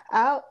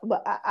 I'd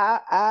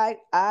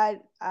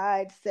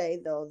say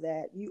though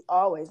that you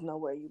always know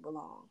where you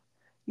belong.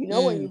 You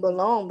know where you Mm,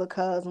 belong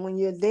because when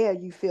you're there,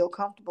 you feel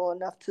comfortable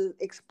enough to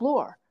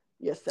explore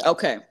yourself.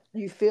 okay.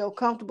 You feel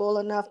comfortable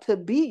enough to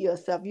be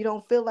yourself. You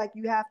don't feel like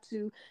you have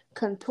to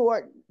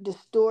contort,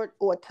 distort,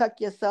 or tuck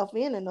yourself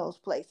in those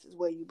places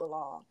where you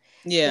belong.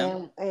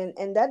 Yeah.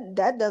 And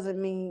that doesn't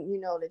mean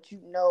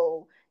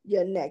that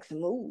your next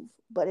move,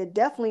 but you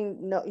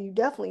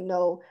definitely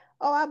know,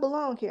 oh, I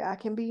belong here. I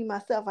can be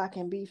myself. I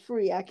can be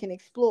free. I can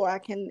explore. I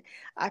can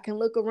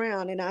look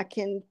around and I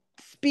can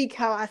speak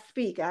how I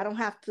speak. I don't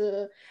have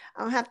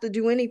to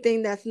do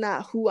anything that's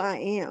not who I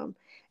am.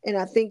 And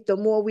I think the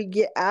more we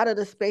get out of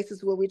the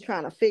spaces where we're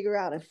trying to figure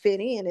out and fit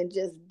in and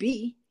just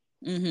be,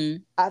 Mm-hmm.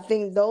 I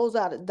think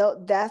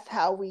that's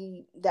how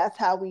we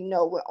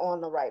know we're on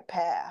the right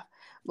path.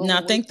 But Now I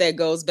when we think that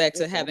goes back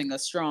to yeah, having a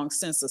strong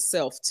sense of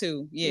self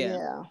too. Yeah.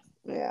 yeah,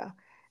 yeah.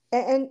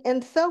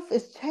 And self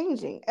is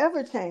changing,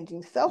 ever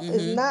changing. Self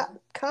is Mm-hmm. not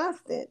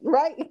constant,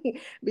 right?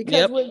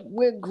 Because Yep.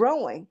 we're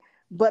growing.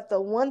 But the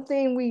one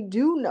thing we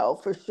do know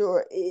for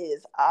sure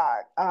is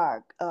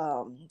our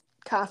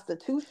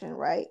constitution,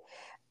 right?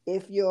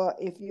 If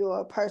you're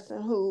a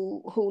person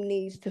who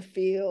needs to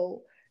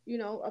feel,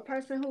 a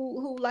person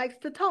who likes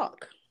to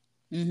talk,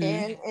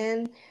 Mm-hmm.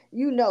 and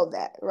you know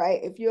that,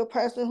 right? If you're a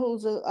person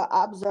who's a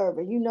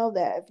observer, you know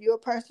that. If you're a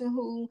person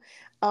who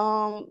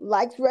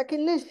likes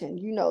recognition,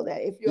 you know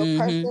that. If you're a Mm-hmm.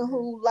 person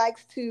who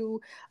likes to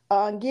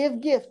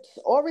give gifts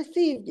or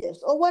receive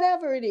gifts or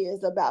whatever it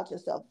is about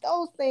yourself,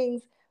 those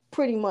things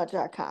pretty much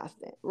are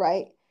constant,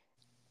 right?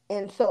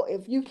 And so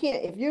if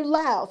you're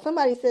loud,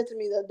 somebody said to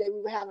me the other day,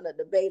 we were having a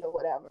debate or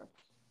whatever,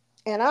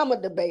 and I'm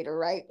a debater,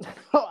 right?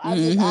 So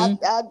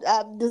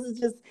Mm-hmm. this is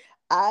just,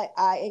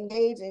 I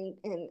engage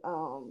in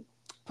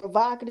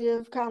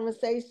provocative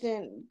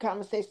conversation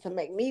to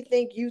make me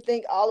think, you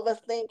think, all of us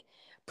think,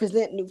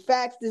 present new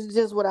facts. This is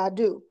just what I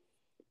do.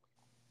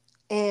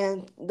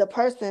 And the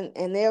person,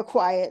 and they're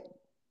quiet,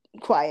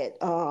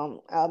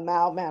 a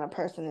mild mannered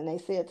person, and they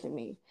said to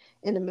me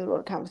in the middle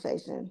of the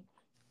conversation,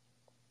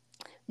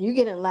 "You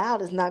getting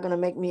loud is not going to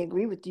make me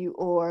agree with you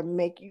or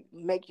make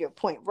your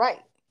point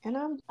right." And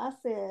I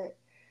said,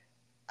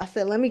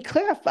 let me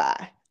clarify.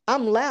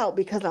 I'm loud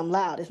because I'm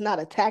loud. It's not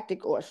a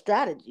tactic or a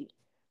strategy,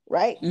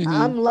 right? Mm-hmm.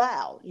 I'm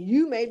loud.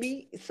 You may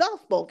be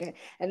soft spoken.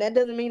 And that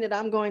doesn't mean that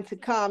I'm going to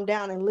calm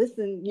down and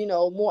listen,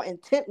 more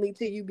intently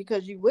to you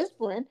because you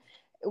whispering.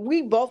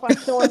 We both are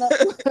showing up.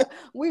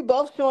 We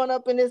both showing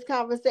up in this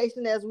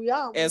conversation as we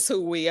are. As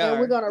who we And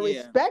we're are. gonna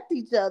Yeah. respect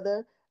each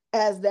other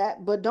as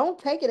that, but don't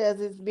take it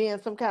as it's being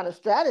some kind of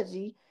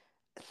strategy.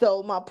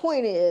 So my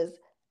point is,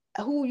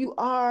 who you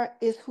are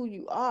is who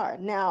you are.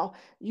 Now,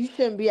 you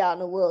shouldn't be out in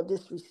the world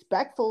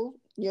disrespectful.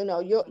 You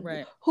know,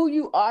 Right. who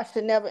you are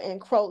should never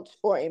encroach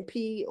or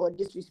impede or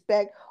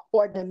disrespect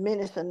or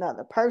diminish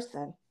another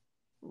person,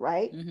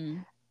 right? Mm-hmm.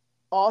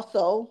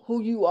 Also,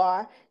 who you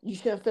are, you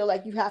shouldn't feel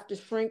like you have to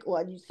shrink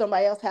or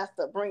somebody else has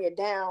to bring it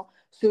down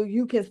so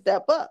you can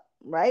step up,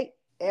 right?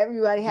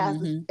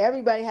 Mm-hmm.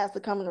 Everybody has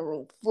to come in the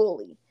room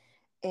fully.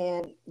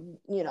 And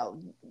you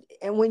know,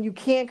 and when you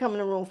can come in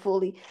the room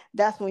fully,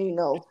 that's when you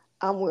know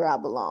I'm where I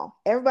belong.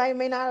 Everybody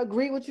may not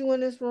agree with you in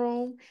this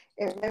room,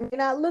 everybody may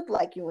not look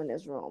like you in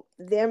this room.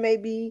 There may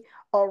be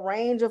a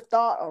range of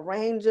thought, a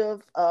range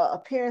of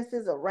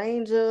appearances, a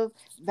range of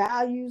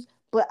values,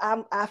 but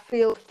I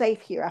feel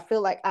safe here. I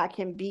feel like I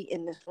can be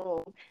in this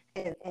room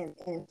and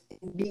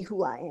be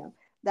who I am.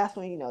 That's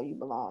when you know you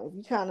belong. If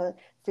you're trying to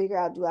figure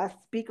out, do I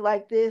speak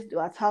like this? Do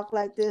I talk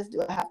like this?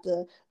 Do I have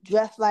to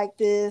dress like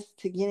this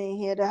to get in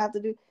here? Do I have to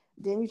do?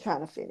 Then you're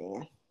trying to fit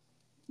in.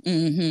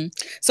 Mm-hmm.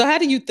 So, how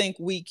do you think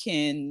we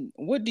can?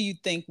 What do you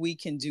think we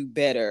can do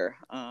better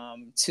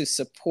to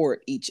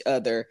support each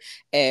other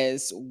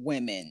as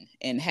women,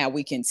 and how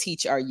we can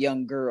teach our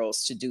young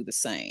girls to do the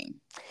same?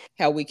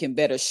 How we can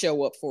better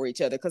show up for each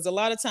other? Because a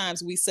lot of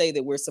times we say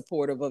that we're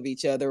supportive of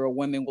each other, or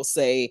women will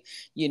say,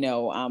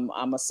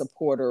 I'm a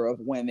supporter of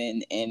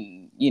women,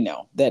 and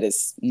that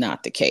is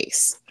not the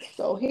case.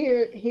 So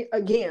here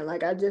again,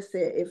 like I just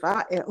said, if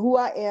I am who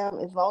I am,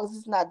 as long as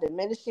it's not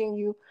diminishing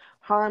you,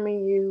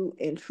 harming you,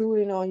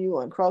 intruding on you,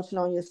 or encroaching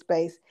on your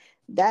space,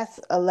 that's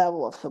a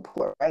level of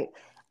support, right?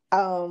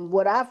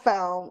 What I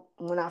found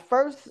when I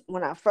first,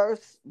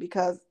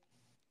 because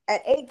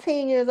at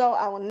 18 years old,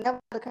 I would never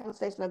have a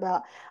conversation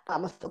about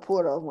I'm a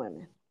supporter of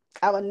women.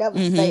 I would never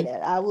say Mm-hmm.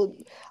 that.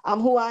 I'm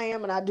who I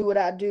am and I do what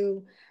I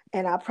do.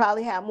 And I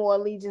probably have more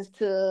allegiance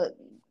to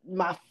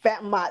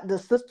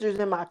the sisters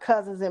and my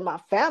cousins and my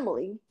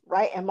family,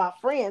 right? And my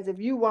friends. If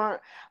you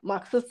weren't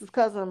my sister's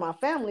cousin and my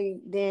family,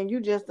 then you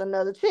just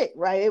another chick,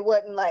 right? It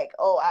wasn't like,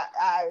 oh,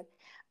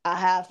 I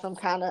have some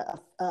kind of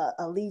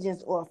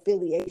allegiance or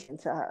affiliation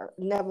to her.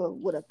 Never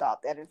would have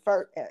thought that. In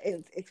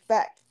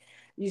fact,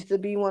 used to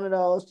be one of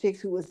those chicks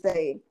who would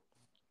say,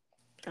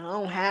 I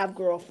don't have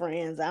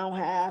girlfriends. I don't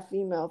have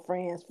female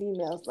friends,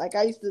 females. Like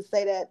I used to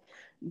say that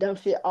dumb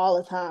shit all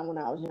the time when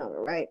I was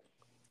younger, right?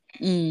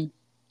 Mm.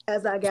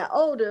 As I got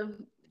older,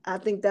 I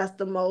think that's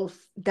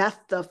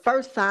the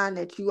first sign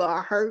that you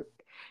are hurt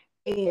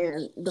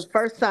and the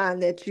first sign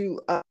that you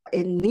are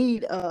in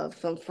need of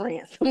some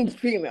friends, some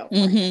female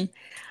friends.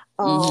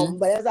 Mm-hmm. Mm-hmm.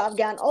 But as I've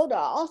gotten older, I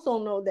also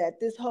know that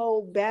this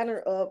whole banner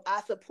of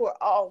I support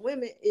all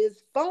women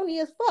is phony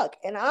as fuck,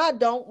 and I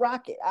don't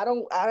rock it. I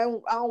don't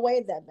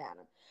wave that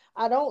banner.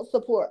 I don't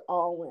support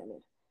all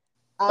women.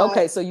 I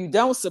Okay, so you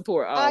don't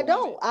support I all women.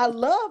 don't. I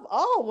love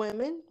all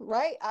women,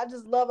 right? I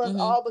just love us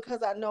Mm-hmm. all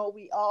because I know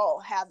we all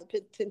have the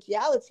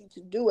potentiality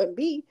to do and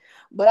be.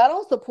 But I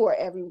don't support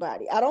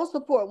everybody. I don't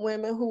support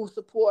women who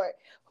support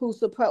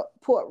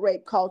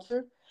rape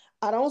culture.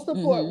 I don't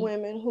support Mm-hmm.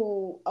 women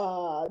who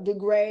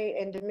degrade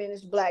and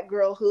diminish black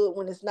girlhood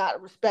when it's not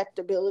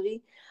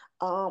respectability.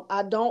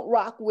 I don't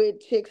rock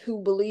with chicks who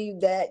believe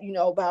that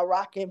by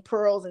rocking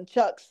pearls and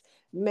chucks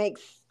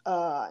makes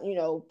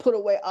put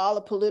away all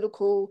the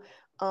political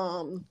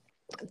um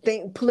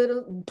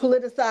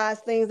politicize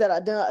things that are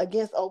done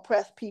against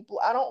oppressed people.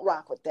 I don't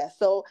rock with that.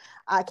 So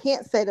I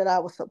can't say that I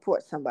would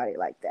support somebody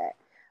like that.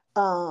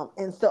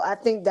 And so I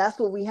think that's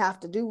what we have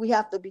to do. We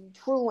have to be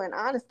true and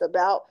honest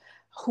about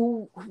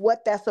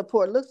what that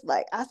support looks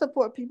like. I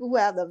support people who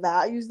have the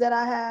values that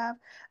I have.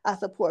 I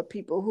support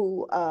people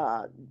who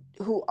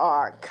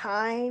are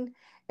kind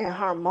and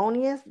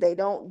harmonious. They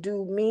don't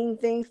do mean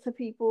things to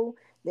people.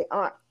 They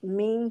aren't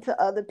mean to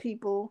other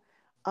people.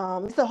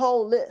 It's a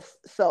whole list.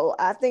 So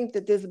I think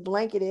that this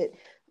blanketed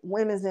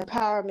women's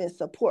empowerment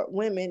support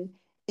women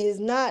is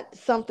not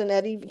something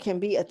that even can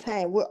be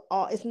attained.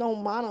 It's no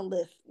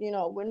monolith.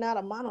 We're not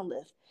a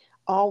monolith.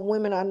 All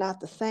women are not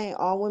the same.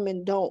 All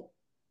women don't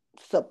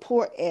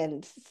support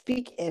and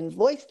speak and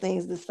voice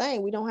things the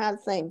same. We don't have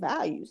the same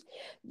values.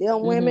 There are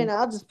women, Mm-hmm.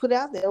 I'll just put it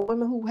out there,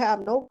 women who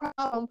have no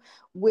problem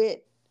with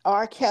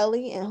R.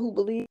 Kelly and who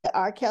believe that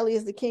R. Kelly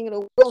is the king of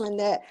the world and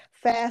that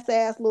fast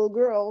ass little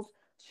girls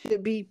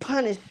should be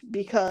punished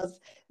because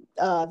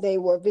they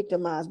were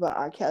victimized by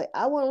R. Kelly. Right.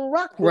 I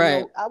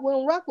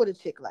wouldn't rock with a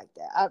chick like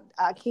that.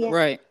 I can't,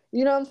 Right.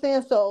 you know what I'm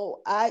saying?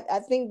 So I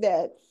think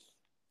that,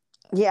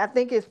 yeah, I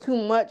think it's too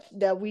much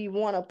that we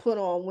want to put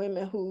on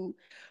women who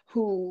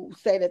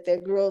say that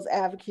they're girls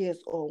advocates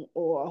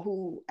or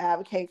who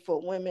advocate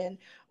for women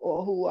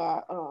or who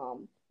are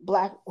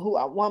black, who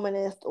are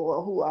womanists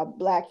or who are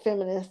black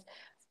feminist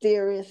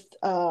theorists,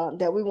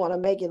 that we want to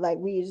make it like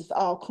we just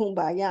all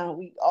kumbaya and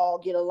we all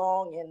get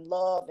along and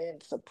love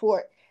and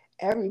support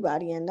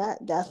everybody, and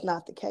that's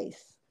not the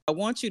case.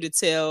 want you to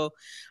tell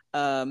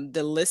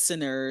the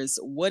listeners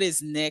what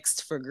is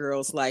next for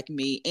Girls Like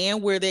Me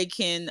and where they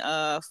can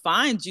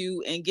find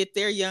you and get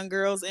their young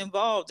girls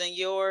involved in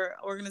your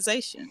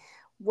organization.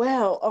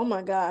 Well, oh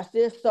my gosh,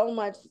 there's so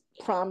much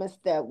promise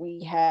that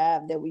we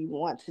have, that we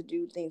want to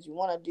do, things we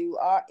want to do.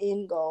 Our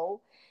end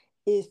goal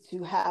is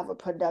to have a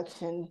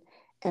production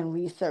and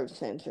research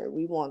center.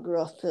 We want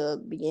girls to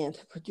begin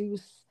to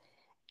produce,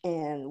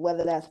 and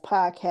whether that's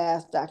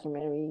podcasts,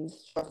 documentaries,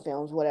 short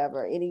films,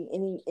 whatever, any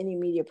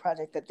media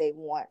project that they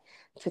want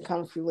to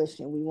come to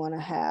fruition, we want to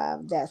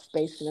have that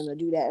space for them to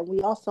do that. And we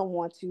also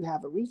want to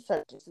have a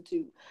research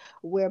institute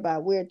whereby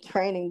we're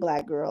training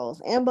Black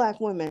girls and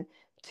Black women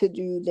to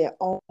do their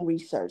own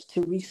research,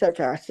 to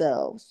research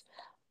ourselves,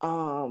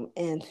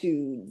 and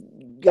to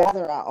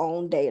gather our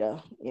own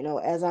data. You know,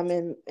 as I'm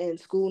in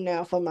school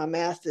now for my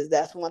master's,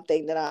 that's one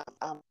thing that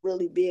I'm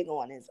really big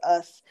on, is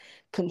us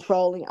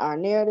controlling our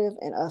narrative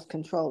and us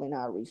controlling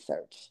our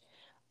research.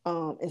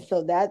 And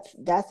so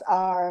that's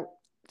our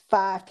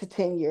 5 to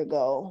 10 year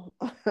goal.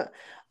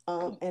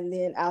 And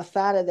then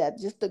outside of that,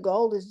 just the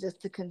goal is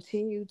just to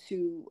continue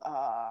to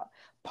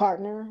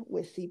partner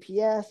with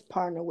CPS,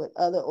 partner with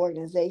other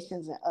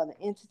organizations and other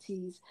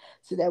entities,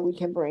 so that we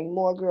can bring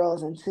more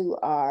girls into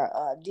our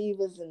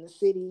divas in the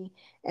city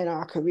and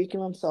our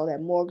curriculum, so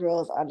that more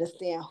girls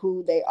understand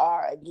who they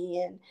are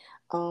again.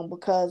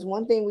 Because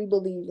one thing we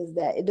believe is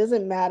that it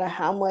doesn't matter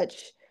how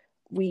much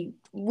we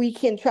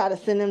can try to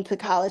send them to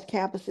college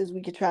campuses,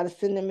 we could try to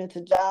send them into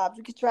jobs,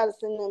 we could try to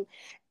send them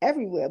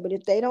everywhere, but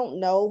if they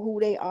don't know who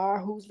they are,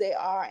 whose they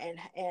are,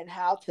 and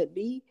how to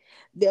be,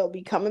 they'll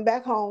be coming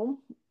back home.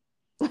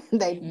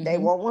 They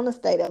Mm-hmm. won't want to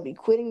stay. They'll be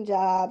quitting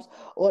jobs,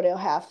 or they'll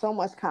have so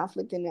much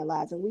conflict in their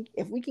lives. And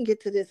if we can get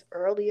to this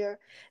earlier,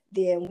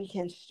 then we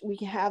can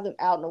have them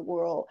out in the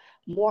world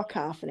more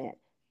confident,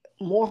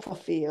 more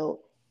fulfilled,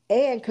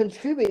 and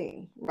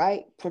contributing,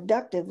 right,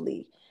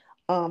 productively,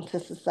 to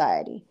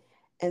society.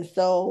 And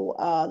so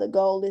the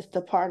goal is to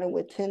partner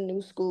with 10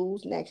 new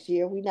schools next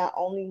year. We not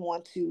only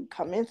want to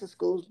come into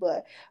schools,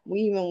 but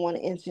we even want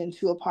to enter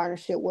into a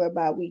partnership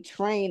whereby we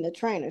train the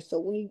trainers. So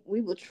we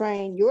will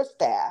train your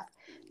staff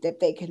that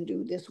they can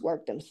do this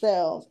work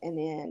themselves. And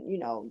then,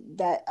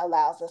 that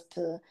allows us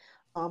to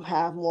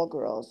have more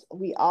girls.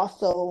 We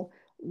also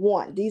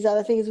these are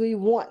the things we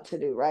want to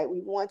do, right?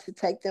 We want to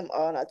take them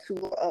on a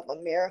tour of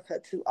America,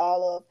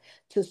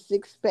 to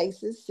 6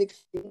 spaces,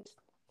 6 cities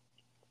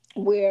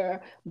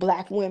where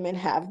Black women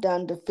have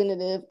done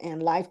definitive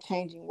and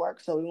life-changing work.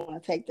 So we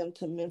want to take them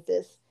to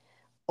Memphis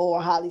or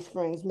Holly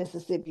Springs,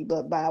 Mississippi,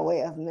 but by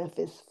way of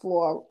Memphis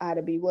for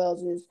Ida B.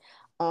 Wells's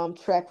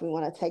trek. We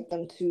want to take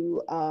them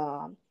to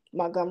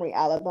Montgomery,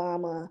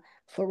 Alabama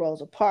for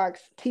Rosa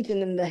Parks,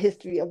 teaching them the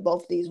history of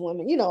both these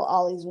women,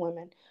 all these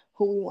women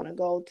who we want to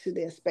go to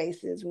their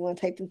spaces. We want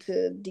to take them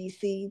to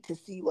D.C. to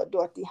see what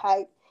Dorothy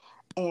Height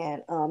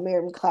and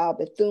Mary McLeod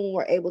Bethune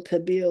were able to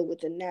build with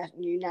the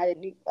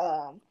United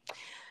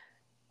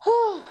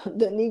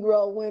the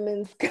Negro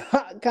Women's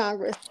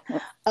Congress.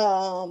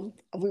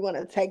 We want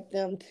to take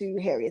them to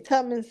Harriet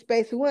Tubman's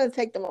space. We want to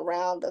take them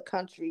around the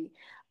country,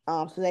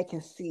 so they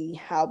can see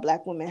how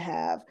Black women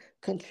have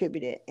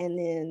contributed. And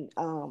then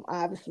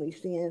obviously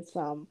seeing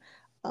some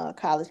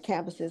college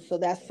campuses. So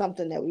that's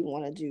something that we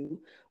want to do.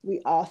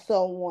 We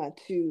also want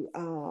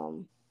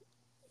to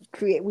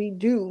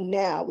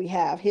we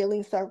have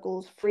healing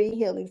circles, free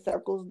healing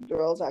circles.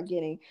 Girls are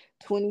getting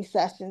 20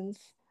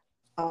 sessions,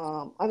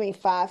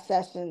 5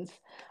 sessions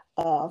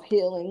of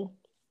healing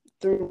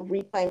through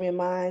Reclaiming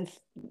Minds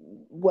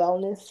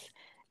Wellness,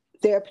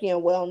 Therapy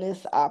and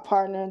Wellness. Our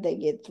partner, they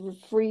get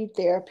free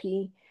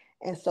therapy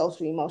and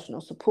social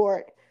emotional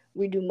support.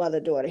 We do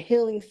mother-daughter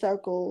healing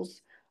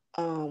circles.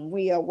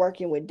 We are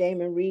working with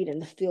Damon Reed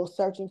and the Still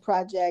Searching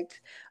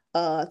Project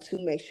to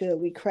make sure that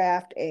we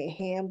craft a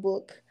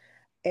handbook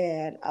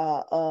and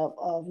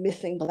of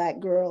missing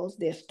Black girls,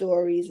 their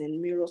stories and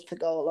murals to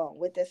go along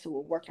with it. So we're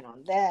working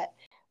on that.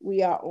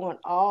 We are on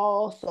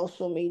all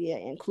social media,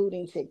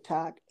 including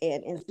TikTok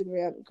and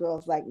Instagram,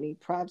 Girls Like Me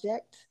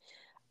Project.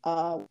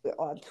 We're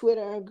on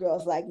Twitter,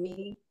 Girls Like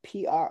Me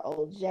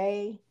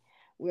PROJ.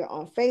 We're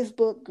on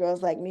Facebook,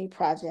 Girls Like Me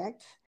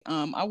Project.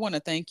 I want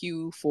to thank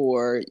you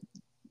for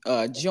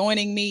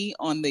joining me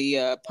on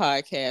the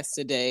podcast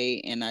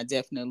today. And I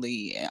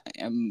definitely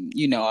am,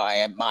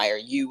 I admire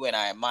you and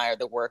I admire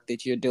the work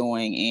that you're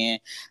doing.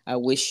 And I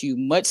wish you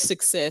much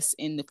success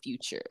in the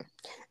future.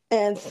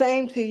 And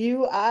same to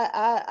you.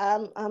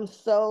 I'm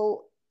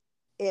so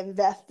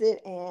invested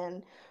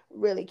and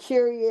really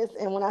curious.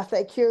 And when I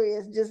say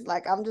curious, just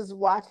like I'm just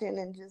watching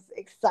and just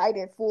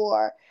excited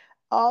for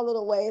all of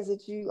the ways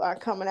that you are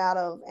coming out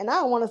of. And I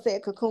don't want to say a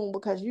cocoon,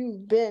 because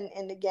you've been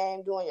in the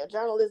game doing your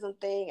journalism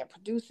thing and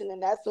producing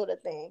and that sort of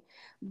thing.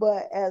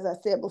 But as I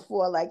said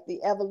before, like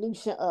the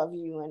evolution of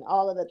you and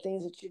all of the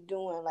things that you're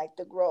doing, like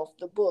the growth,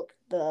 the book,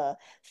 the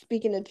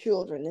speaking to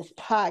children, this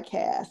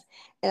podcast,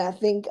 And I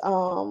think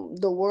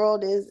the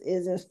world is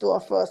in store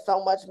for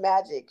so much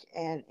magic.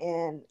 And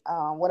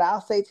what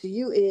I'll say to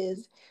you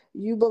is,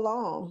 you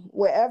belong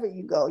wherever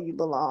you go. You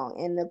belong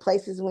in the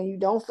places when you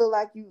don't feel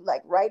like you,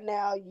 like right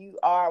now, you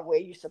are where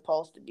you're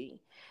supposed to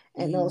be.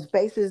 And those Mm,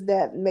 spaces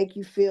that make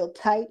you feel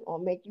tight or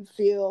make you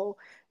feel,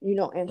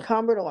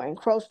 encumbered or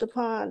encroached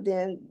upon,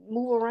 then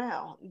move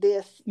around.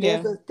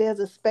 yeah. There's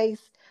a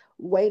space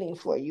waiting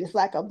for you. It's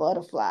like a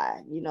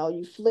butterfly.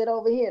 You flit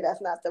over here.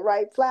 That's not the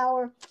right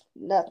flower.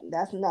 Nothing.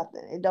 That's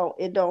nothing. It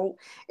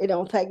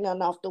don't take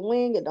nothing off the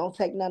wing. It don't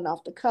take nothing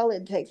off the color.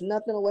 It takes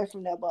nothing away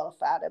from that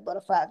butterfly. That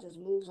butterfly just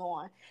moves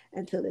on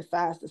until it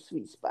finds the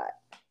sweet spot.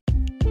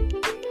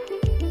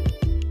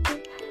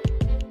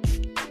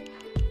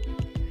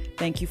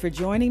 Thank you for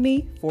joining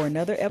me for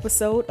another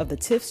episode of the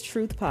Tiff's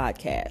Truth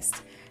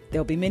Podcast.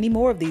 There'll be many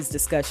more of these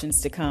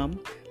discussions to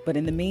come, but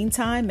in the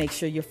meantime, make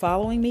sure you're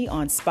following me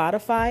on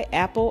Spotify,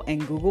 Apple,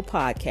 and Google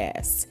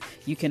Podcasts.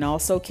 You can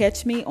also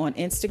catch me on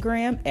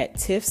Instagram at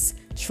Tiff's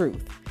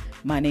Truth.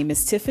 My name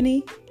is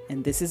Tiffany,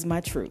 and this is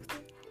my truth.